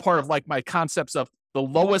 It's all part of like my concepts of the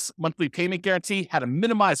lowest monthly payment guarantee, how to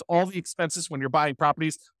minimize all the expenses when you're buying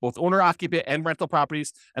properties, both owner-occupant and rental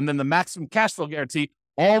properties, and then the maximum cash flow guarantee,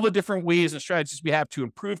 all the different ways and strategies we have to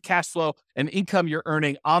improve cash flow and income you're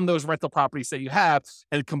earning on those rental properties that you have,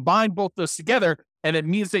 and combine both those together. And it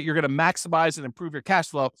means that you're going to maximize and improve your cash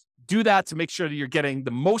flow. Do that to make sure that you're getting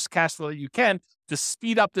the most cash flow that you can to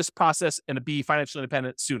speed up this process and to be financially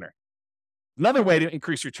independent sooner. Another way to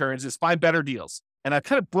increase returns is find better deals. And I've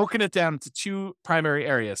kind of broken it down into two primary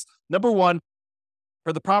areas. Number one,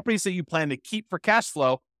 for the properties that you plan to keep for cash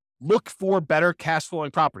flow, look for better cash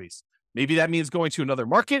flowing properties. Maybe that means going to another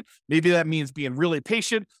market. Maybe that means being really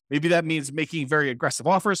patient. Maybe that means making very aggressive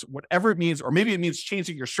offers, whatever it means. Or maybe it means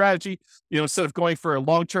changing your strategy. Instead of going for a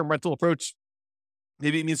long-term rental approach,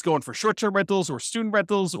 maybe it means going for short-term rentals or student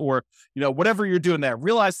rentals or, whatever you're doing there.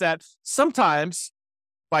 Realize that sometimes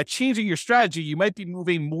by changing your strategy, you might be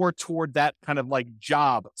moving more toward that kind of like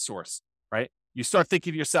job source, right? You start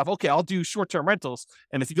thinking to yourself, okay, I'll do short-term rentals.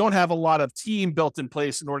 And if you don't have a lot of team built in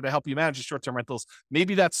place in order to help you manage the short-term rentals,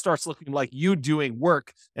 maybe that starts looking like you doing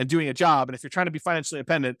work and doing a job. And if you're trying to be financially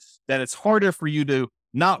independent, then it's harder for you to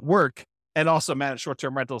not work and also manage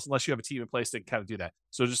short-term rentals unless you have a team in place that can kind of do that.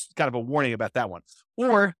 So just kind of a warning about that one.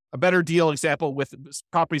 Or a better deal example with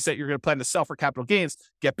properties that you're going to plan to sell for capital gains,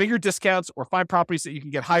 get bigger discounts or find properties that you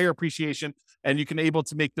can get higher appreciation and you can able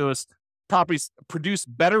to make those properties produce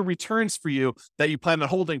better returns for you that you plan on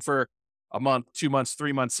holding for a month, 2 months,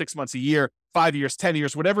 3 months, 6 months, a year, 5 years, 10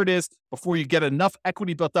 years, whatever it is, before you get enough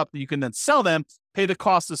equity built up that you can then sell them, pay the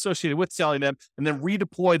costs associated with selling them, and then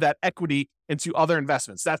redeploy that equity into other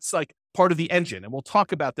investments. That's like part of the engine. And we'll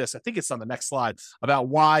talk about this. I think it's on the next slide about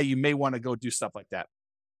why you may want to go do stuff like that.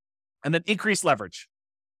 And then increase leverage.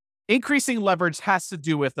 Increasing leverage has to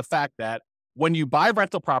do with the fact that when you buy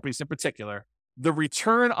rental properties in particular, the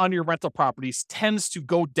return on your rental properties tends to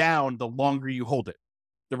go down the longer you hold it.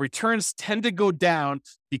 The returns tend to go down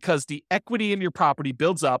because the equity in your property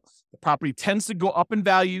builds up. The property tends to go up in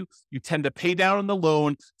value. You tend to pay down on the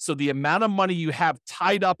loan. So the amount of money you have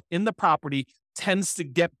tied up in the property tends to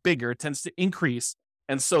get bigger, tends to increase.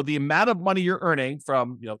 And so the amount of money you're earning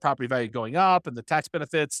from, property value going up and the tax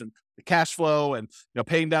benefits and the cash flow and,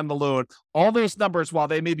 paying down the loan, all those numbers, while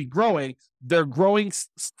they may be growing, they're growing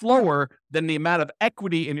slower than the amount of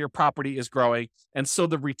equity in your property is growing. And so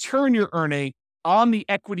the return you're earning on the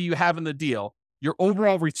equity you have in the deal, your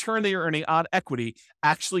overall return that you're earning on equity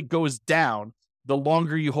actually goes down the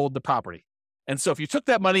longer you hold the property. And so if you took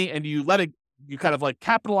that money and you let it, you kind of like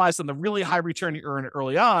capitalize on the really high return you earn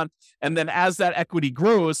early on. And then as that equity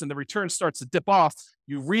grows and the return starts to dip off,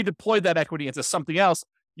 you redeploy that equity into something else.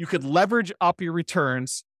 You could leverage up your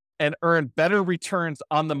returns and earn better returns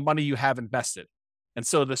on the money you have invested. And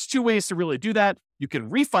so there's two ways to really do that. You can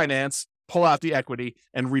refinance, pull out the equity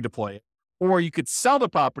and redeploy it. Or you could sell the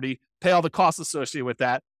property, pay all the costs associated with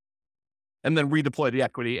that, and then redeploy the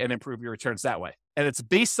equity and improve your returns that way. And it's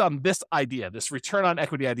based on this idea, this return on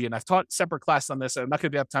equity idea. And I've taught separate classes on this, and I'm not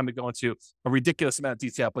going to have time to go into a ridiculous amount of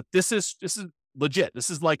detail, but this is legit. This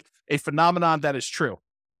is like a phenomenon that is true.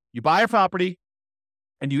 You buy a property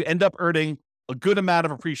and you end up earning a good amount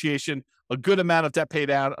of appreciation, a good amount of debt pay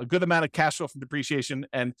down, a good amount of cash flow from depreciation,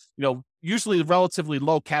 and usually relatively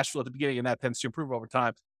low cash flow at the beginning, and that tends to improve over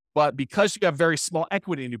time. But because you have very small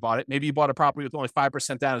equity and you bought it, maybe you bought a property with only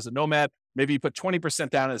 5% down as a nomad, maybe you put 20%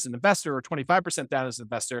 down as an investor or 25% down as an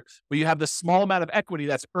investor, but you have this small amount of equity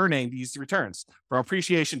that's earning these returns from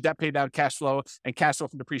appreciation, debt pay down, cash flow, and cash flow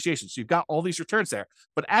from depreciation. So you've got all these returns there.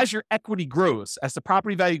 But as your equity grows, as the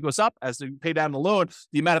property value goes up, as you pay down the loan,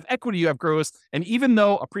 the amount of equity you have grows. And even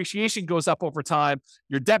though appreciation goes up over time,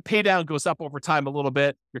 your debt pay down goes up over time a little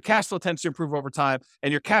bit, your cash flow tends to improve over time,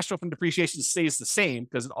 and your cash flow from depreciation stays the same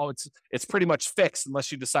because it's pretty much fixed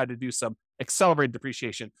unless you decide to do some accelerated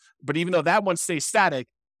depreciation. But even though that one stays static,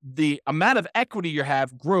 the amount of equity you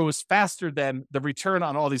have grows faster than the return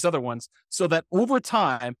on all these other ones, so that over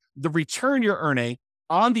time, the return you're earning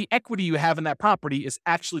on the equity you have in that property is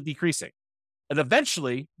actually decreasing. And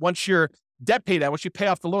eventually, once your debt pay down, once you pay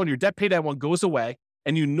off the loan, your debt pay down one goes away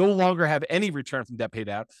and you no longer have any return from debt pay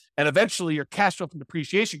down. And eventually your cash flow from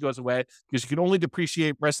depreciation goes away because you can only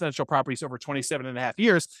depreciate residential properties over 27 and a half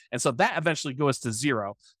years. And so that eventually goes to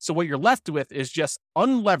zero. So what you're left with is just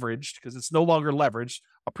unleveraged, because it's no longer leveraged,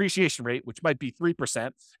 appreciation rate, which might be 3%.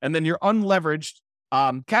 And then your unleveraged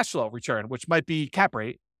cash flow return, which might be cap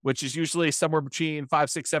rate, which is usually somewhere between 5,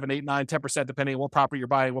 6, 7, 8, 9, 10%, depending on what property you're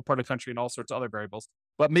buying, what part of the country, and all sorts of other variables.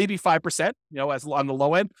 But maybe 5%, as on the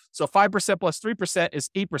low end. So 5% plus 3% is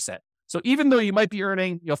 8%. So even though you might be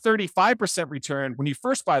earning, 35% return when you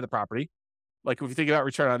first buy the property, like if you think about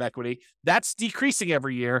return on equity, that's decreasing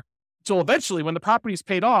every year So eventually, when the property is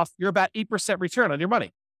paid off, you're about 8% return on your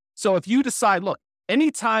money. So if you decide, look,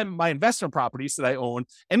 anytime my investment properties that I own,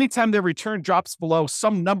 anytime their return drops below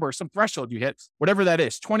some number, some threshold you hit, whatever that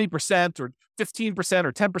is, 20% or 15%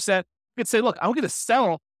 or 10%, you could say, look, I'm going to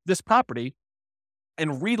sell this property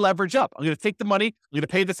and re-leverage up. I'm going to take the money, I'm going to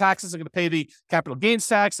pay the taxes, I'm going to pay the capital gains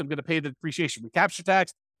tax, I'm going to pay the depreciation recapture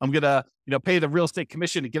tax, I'm going to pay the real estate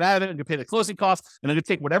commission to get out of it, I'm going to pay the closing costs, and I'm going to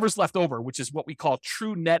take whatever's left over, which is what we call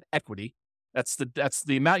true net equity. That's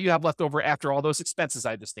the amount you have left over after all those expenses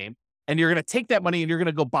I just named. And you're going to take that money and you're going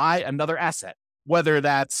to go buy another asset, whether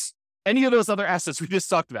that's any of those other assets we just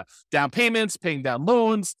talked about, down payments, paying down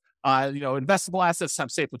loans, investable assets, some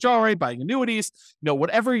safe withdrawal, buying annuities,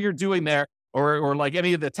 whatever you're doing there, or like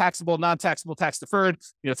any of the taxable, non-taxable, tax deferred,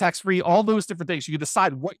 tax-free, all those different things. You can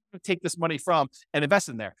decide what you're going to take this money from and invest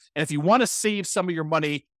in there. And if you want to save some of your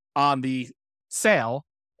money on the sale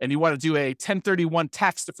and you want to do a 1031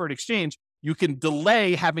 tax deferred exchange, you can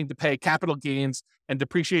delay having to pay capital gains and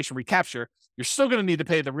depreciation recapture. You're still going to need to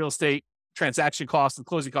pay the real estate transaction costs and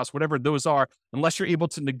closing costs, whatever those are, unless you're able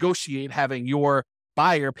to negotiate having your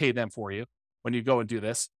buyer pay them for you when you go and do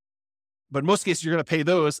this. But in most cases, you're going to pay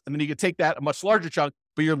those, and then you can take that a much larger chunk,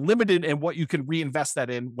 but you're limited in what you can reinvest that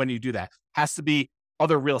in when you do that. Has to be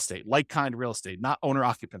other real estate, like-kind real estate, not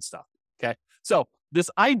owner-occupant stuff, okay? So this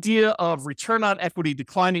idea of return on equity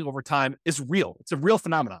declining over time is real. It's a real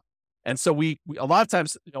phenomenon. And so we a lot of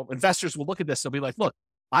times, investors will look at this. They'll be like, look,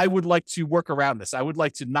 I would like to work around this. I would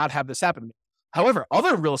like to not have this happen to me. However,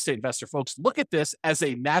 other real estate investor folks look at this as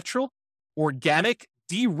a natural, organic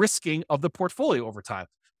de-risking of the portfolio over time.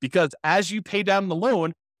 Because as you pay down the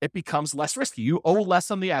loan, it becomes less risky. You owe less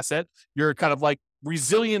on the asset. Your kind of like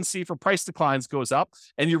resiliency for price declines goes up,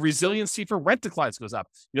 and your resiliency for rent declines goes up.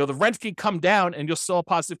 The rent can come down and you'll still have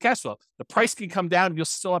positive cash flow. The price can come down and you'll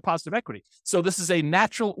still have positive equity. So this is a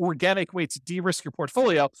natural, organic way to de-risk your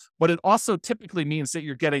portfolio, but it also typically means that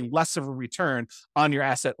you're getting less of a return on your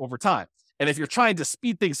asset over time. And if you're trying to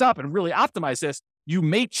speed things up and really optimize this, you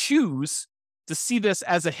may choose to see this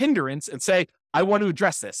as a hindrance and say, I want to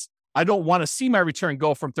address this. I don't want to see my return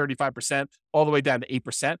go from 35% all the way down to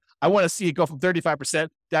 8%. I want to see it go from 35%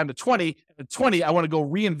 down to 20. And 20, I want to go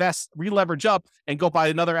reinvest, re-leverage up, and go buy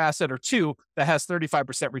another asset or two that has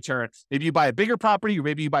 35% return. Maybe you buy a bigger property, or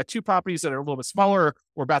maybe you buy two properties that are a little bit smaller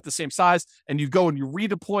or about the same size, and you go and you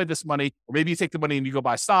redeploy this money, or maybe you take the money and you go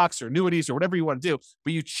buy stocks or annuities or whatever you want to do,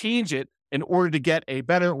 but you change it in order to get a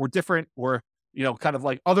better or different or kind of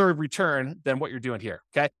like other return than what you're doing here.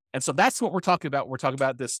 Okay. And so that's what we're talking about. We're talking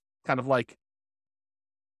about this kind of like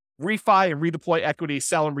refi and redeploy equity,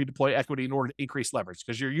 sell and redeploy equity in order to increase leverage,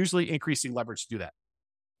 because you're usually increasing leverage to do that.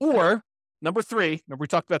 Or number three, remember we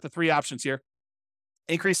talked about the three options here: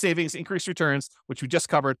 increase savings, increase returns, which we just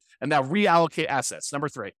covered, and now reallocate assets. Number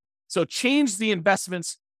three. So change the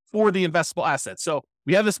investments for the investable assets. So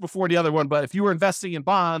we had this before the other one, but if you were investing in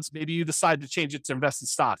bonds, maybe you decide to change it to invest in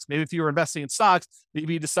stocks. Maybe if you were investing in stocks,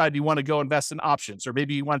 maybe you decide you want to go invest in options, or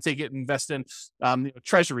maybe you want to take it and invest in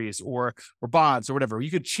treasuries or bonds or whatever.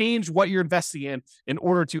 You could change what you're investing in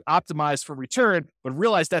order to optimize for return, but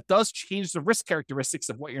realize that does change the risk characteristics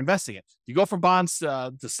of what you're investing in. You go from bonds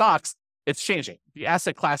to stocks, it's changing. The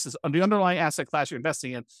asset classes, the underlying asset class you're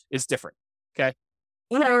investing in is different. Okay.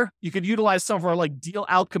 Or you could utilize some of our like deal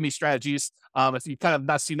alchemy strategies. If you kind of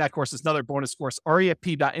not seen that course, it's another bonus course,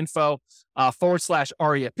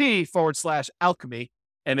 refp.info/REIT/alchemy.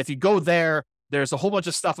 And if you go there, there's a whole bunch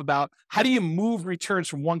of stuff about how do you move returns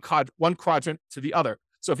from one quadrant to the other.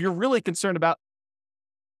 So if you're really concerned about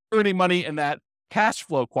earning money in that cash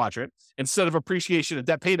flow quadrant instead of appreciation and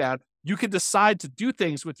debt pay down, you can decide to do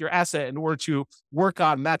things with your asset in order to work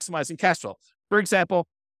on maximizing cash flow. For example,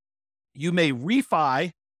 you may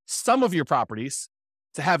refi some of your properties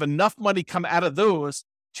to have enough money come out of those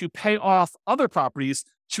to pay off other properties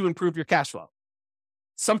to improve your cash flow.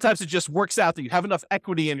 Sometimes it just works out that you have enough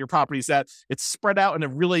equity in your properties that it's spread out in a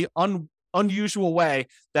really unusual way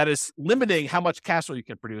that is limiting how much cash flow you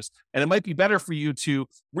can produce. And it might be better for you to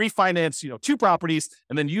refinance, two properties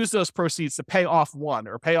and then use those proceeds to pay off one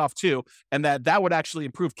or pay off two. And that would actually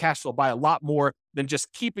improve cash flow by a lot more than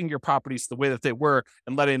just keeping your properties the way that they were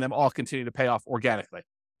and letting them all continue to pay off organically.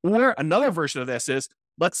 Or another version of this is,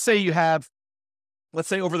 let's say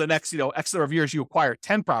over the next, X number of years, you acquire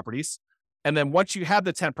 10 properties. And then once you have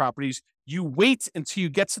the 10 properties, you wait until you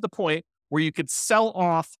get to the point where you could sell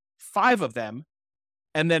off 5 of them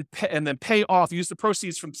and then pay off, use the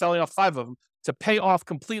proceeds from selling off 5 of them to pay off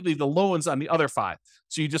completely the loans on the other 5.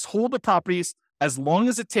 So you just hold the properties as long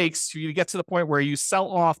as it takes for you to get to the point where you sell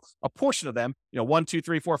off a portion of them, 1, 2,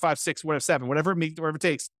 3, 4, 5, 6, whatever, 7, whatever it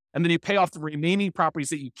takes. and then you pay off the remaining properties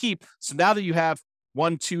that you keep. So now that you have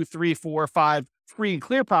 1, 2, 3, 4, 5 free and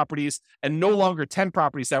clear properties and no longer 10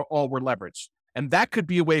 properties that all were leveraged. And that could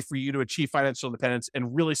be a way for you to achieve financial independence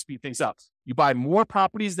and really speed things up. You buy more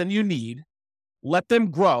properties than you need, let them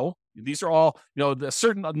grow. These are all, the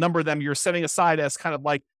certain number of them you're setting aside as kind of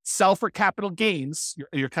like sell for capital gains.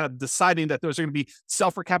 You're kind of deciding that those are going to be sell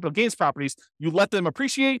for capital gains properties. You let them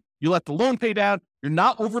appreciate, you let the loan pay down. You're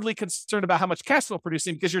not overly concerned about how much cash flow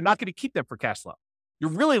producing because you're not going to keep them for cash flow. You're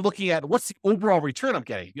really looking at what's the overall return I'm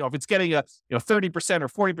getting. If it's getting a 30%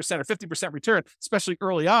 or 40% or 50% return, especially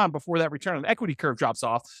early on before that return on equity curve drops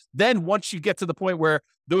off, then once you get to the point where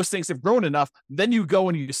those things have grown enough, then you go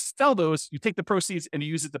and you sell those, you take the proceeds and you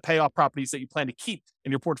use it to pay off properties that you plan to keep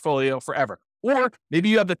in your portfolio forever. Or maybe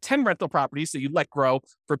you have the 10 rental properties that you let grow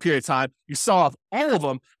for a period of time. You sell off all of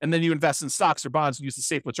them, and then you invest in stocks or bonds and use the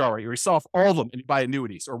safe withdrawal rate. Or you sell off all of them and you buy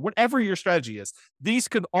annuities, or whatever your strategy is. These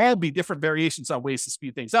could all be different variations on ways to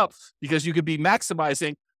speed things up because you could be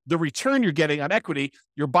maximizing the return you're getting on equity.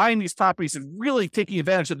 You're buying these properties and really taking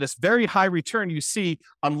advantage of this very high return you see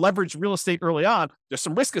on leveraged real estate early on. There's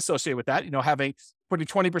some risk associated with that, putting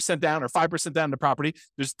 20% down or 5% down the property.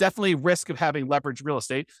 There's definitely risk of having leveraged real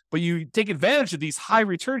estate, but you take advantage of these high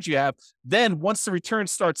returns you have. Then once the return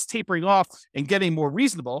starts tapering off and getting more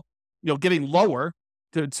reasonable, getting lower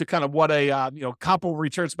to kind of what a, comparable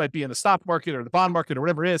returns might be in the stock market or the bond market or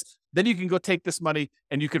whatever it is, then you can go take this money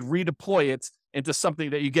and you could redeploy it into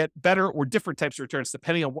something that you get better or different types of returns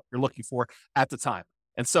depending on what you're looking for at the time.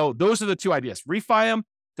 And so those are the two ideas: refi them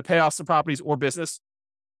to pay off some properties or business,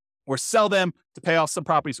 or sell them to pay off some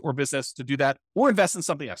properties or business to do that, or invest in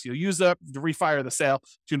something else. You'll use the refi or the sale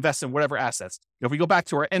to invest in whatever assets. If we go back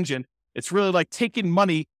to our engine, it's really like taking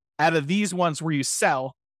money out of these ones where you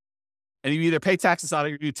sell and you either pay taxes on it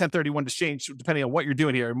or you do 1031 exchange, depending on what you're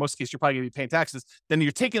doing here. In most cases, you're probably going to be paying taxes. Then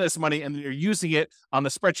you're taking this money and you're using it on the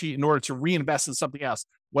spreadsheet in order to reinvest in something else,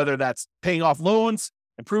 whether that's paying off loans,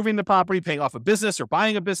 improving the property, paying off a business or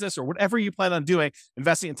buying a business or whatever you plan on doing,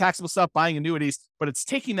 investing in taxable stuff, buying annuities, but it's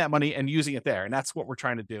taking that money and using it there. And that's what we're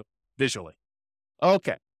trying to do visually.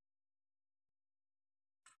 Okay.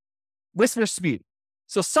 Risk versus speed.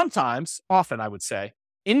 So often I would say,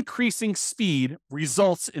 increasing speed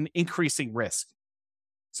results in increasing risk.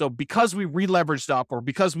 So because we re-leveraged up or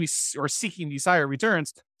because we are seeking these higher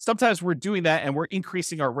returns, sometimes we're doing that and we're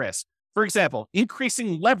increasing our risk. For example,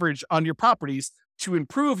 increasing leverage on your properties to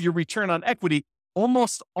improve your return on equity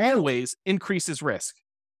almost always increases risk.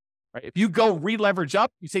 Right? If you go re-leverage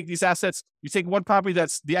up, you take these assets, you take one property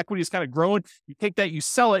that's the equity is kind of growing, you take that, you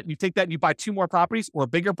sell it, and you take that and you buy 2 more properties or a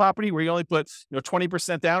bigger property where you only put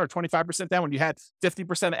 20% down or 25% down when you had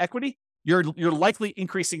 50% of equity, you're likely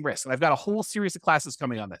increasing risk. And I've got a whole series of classes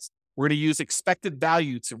coming on this. We're going to use expected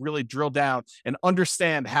value to really drill down and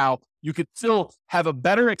understand how you could still have a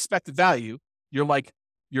better expected value. The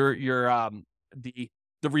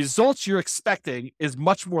results you're expecting is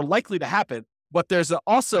much more likely to happen, but there's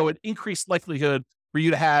also an increased likelihood for you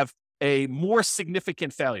to have a more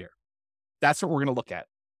significant failure. That's what we're going to look at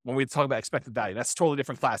when we talk about expected value. That's a totally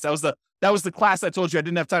different class. That was the class I told you I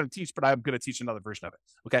didn't have time to teach, but I'm going to teach another version of it.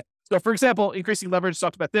 Okay. So for example, increasing leverage,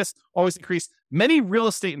 talked about this, always increase. Many real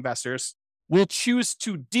estate investors will choose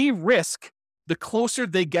to de-risk the closer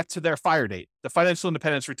they get to their FIRE date, the financial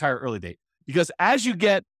independence retire early date. Because as you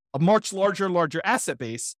get a much larger asset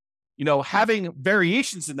base, having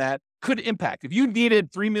variations in that could impact. If you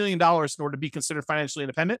needed $3 million in order to be considered financially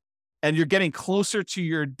independent and you're getting closer to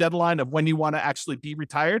your deadline of when you want to actually be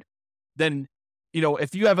retired, then,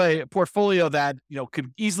 if you have a portfolio that,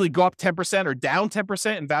 could easily go up 10% or down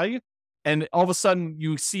 10% in value, and all of a sudden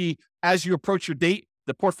you see as you approach your date,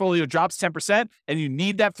 the portfolio drops 10% and you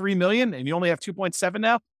need that 3 million and you only have 2.7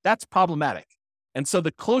 now, that's problematic. And so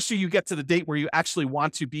the closer you get to the date where you actually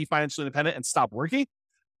want to be financially independent and stop working,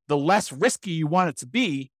 the less risky you want it to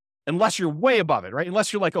be, unless you're way above it, right?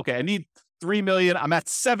 Unless you're like, okay, I need 3 million, I'm at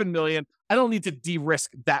 7 million. I don't need to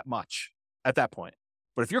de-risk that much at that point.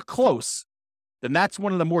 But if you're close, then that's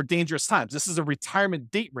one of the more dangerous times. This is a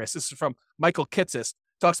retirement date risk. This is from Michael Kitces.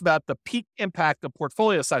 Talks about the peak impact of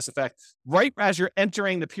portfolio size effect. Right as you're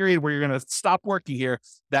entering the period where you're going to stop working here,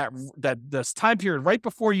 that this time period right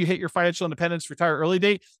before you hit your financial independence retire early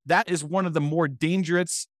date, that is one of the more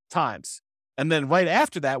dangerous times. And then right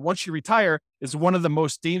after that, once you retire, is one of the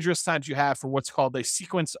most dangerous times you have for what's called a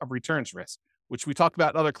sequence of returns risk, which we talked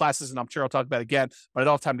about in other classes, and I'm sure I'll talk about again, but I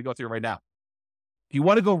don't have time to go through it right now. If you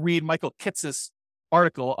want to go read Michael Kitces'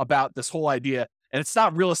 article about this whole idea, and it's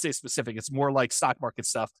not real estate specific, it's more like stock market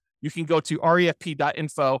stuff, you can go to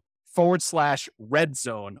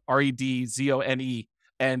refp.info/redzone, REDZone,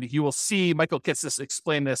 And you will see Michael Kitces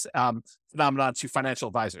explain this phenomenon to financial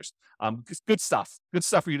advisors. Good stuff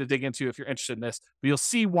for you to dig into if you're interested in this. But you'll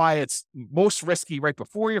see why it's most risky right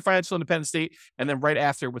before your financial independence date, and then right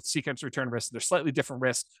after with sequence return risk. They're slightly different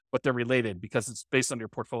risks, but they're related because it's based on your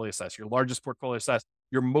portfolio size. Your largest portfolio size,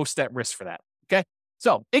 you're most at risk for that. Okay.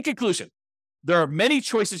 So in conclusion, there are many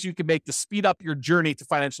choices you can make to speed up your journey to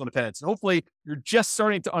financial independence. And hopefully you're just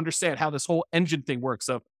starting to understand how this whole engine thing works.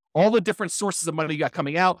 So all the different sources of money you got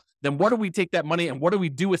coming out, then what do we take that money and what do we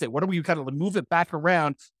do with it? What do we kind of move it back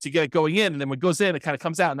around to get it going in? And then when it goes in, it kind of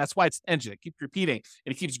comes out. And that's why it's an engine. It keeps repeating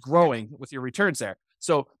and it keeps growing with your returns there.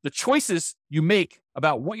 So the choices you make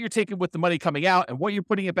about what you're taking with the money coming out and what you're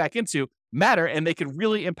putting it back into matter, and they can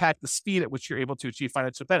really impact the speed at which you're able to achieve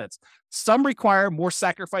financial independence. Some require more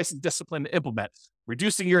sacrifice and discipline to implement,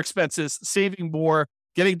 reducing your expenses, saving more,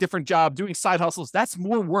 getting a different job, doing side hustles. That's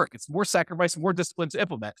more work. It's more sacrifice, more discipline to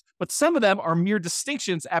implement. But some of them are mere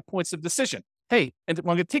distinctions at points of decision. Hey, and I'm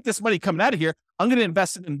going to take this money coming out of here. I'm going to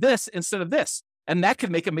invest it in this instead of this. And that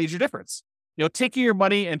can make a major difference. Taking your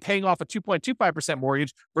money and paying off a 2.25%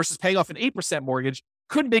 mortgage versus paying off an 8% mortgage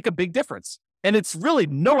could make a big difference. And it's really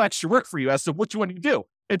no extra work for you as to what you want to do.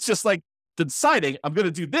 It's just like deciding I'm going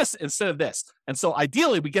to do this instead of this. And so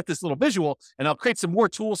ideally we get this little visual, and I'll create some more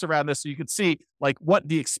tools around this so you can see like what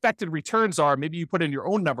the expected returns are. Maybe you put in your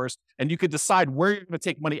own numbers and you could decide where you're going to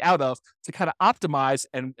take money out of to kind of optimize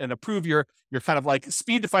and improve your kind of like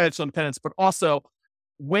speed to financial independence, but also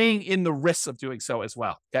weighing in the risks of doing so as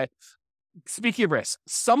well. Okay. Speaking of risk,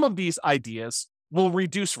 some of these ideas will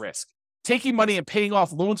reduce risk. Taking money and paying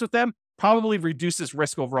off loans with them probably reduces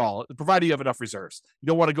risk overall, provided you have enough reserves. You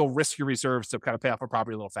don't want to go risk your reserves to kind of pay off a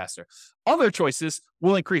property a little faster. Other choices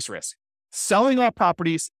will increase risk. Selling off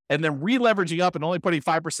properties and then re-leveraging up and only putting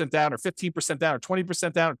 5% down or 15% down or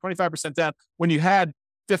 20% down or 25% down when you had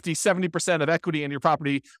 50, 70% of equity in your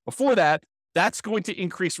property before that, that's going to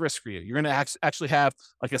increase risk for you. You're going to actually have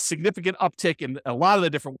like a significant uptick in a lot of the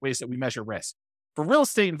different ways that we measure risk. For real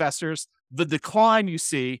estate investors, the decline you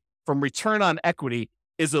see from return on equity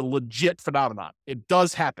is a legit phenomenon. It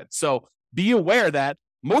does happen. So be aware that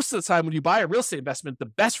most of the time when you buy a real estate investment, the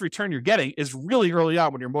best return you're getting is really early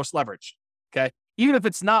on when you're most leveraged. Okay. Even if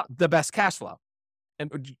it's not the best cash flow.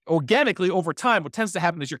 And organically over time, what tends to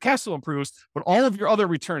happen is your cash flow improves, but all of your other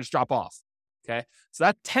returns drop off. Okay. So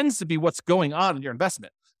that tends to be what's going on in your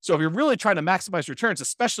investment. So if you're really trying to maximize returns,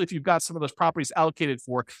 especially if you've got some of those properties allocated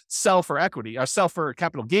for sell for equity or sell for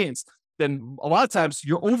capital gains, then a lot of times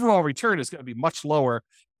your overall return is going to be much lower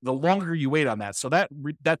the longer you wait on that. So that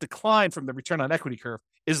decline from the return on equity curve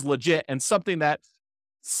is legit and something that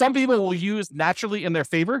some people will use naturally in their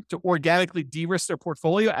favor to organically de-risk their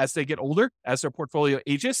portfolio as they get older, as their portfolio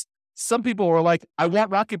ages. Some people are like, I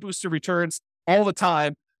want rocket booster returns all the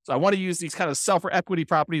time. So I want to use these kind of sell for equity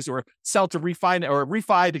properties or sell to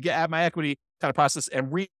refi to get at my equity kind of process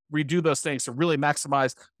and redo those things to really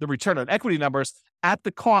maximize the return on equity numbers at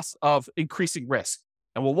the cost of increasing risk.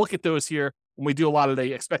 And we'll look at those here when we do a lot of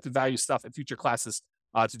the expected value stuff in future classes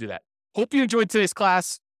to do that. Hope you enjoyed today's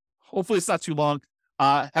class. Hopefully it's not too long.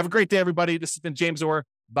 Have a great day, everybody. This has been James Orr.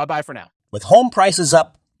 Bye-bye for now. With home prices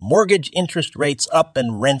up, mortgage interest rates up,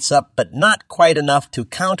 and rents up, but not quite enough to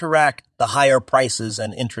counteract the higher prices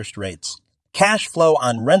and interest rates. Cash flow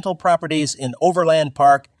on rental properties in Overland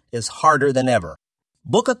Park is harder than ever.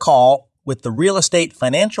 Book a call with the Real Estate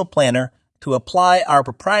Financial Planner to apply our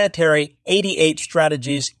proprietary 88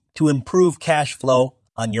 strategies to improve cash flow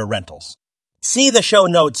on your rentals. See the show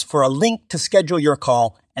notes for a link to schedule your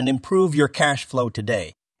call and improve your cash flow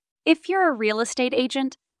today. If you're a real estate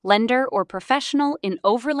agent, lender, or professional in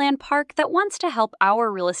Overland Park that wants to help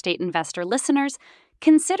our real estate investor listeners,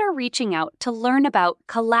 consider reaching out to learn about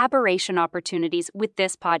collaboration opportunities with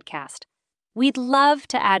this podcast. We'd love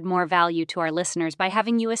to add more value to our listeners by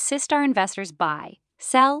having you assist our investors buy,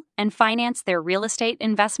 sell, and finance their real estate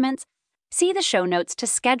investments. See the show notes to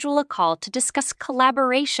schedule a call to discuss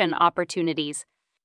collaboration opportunities.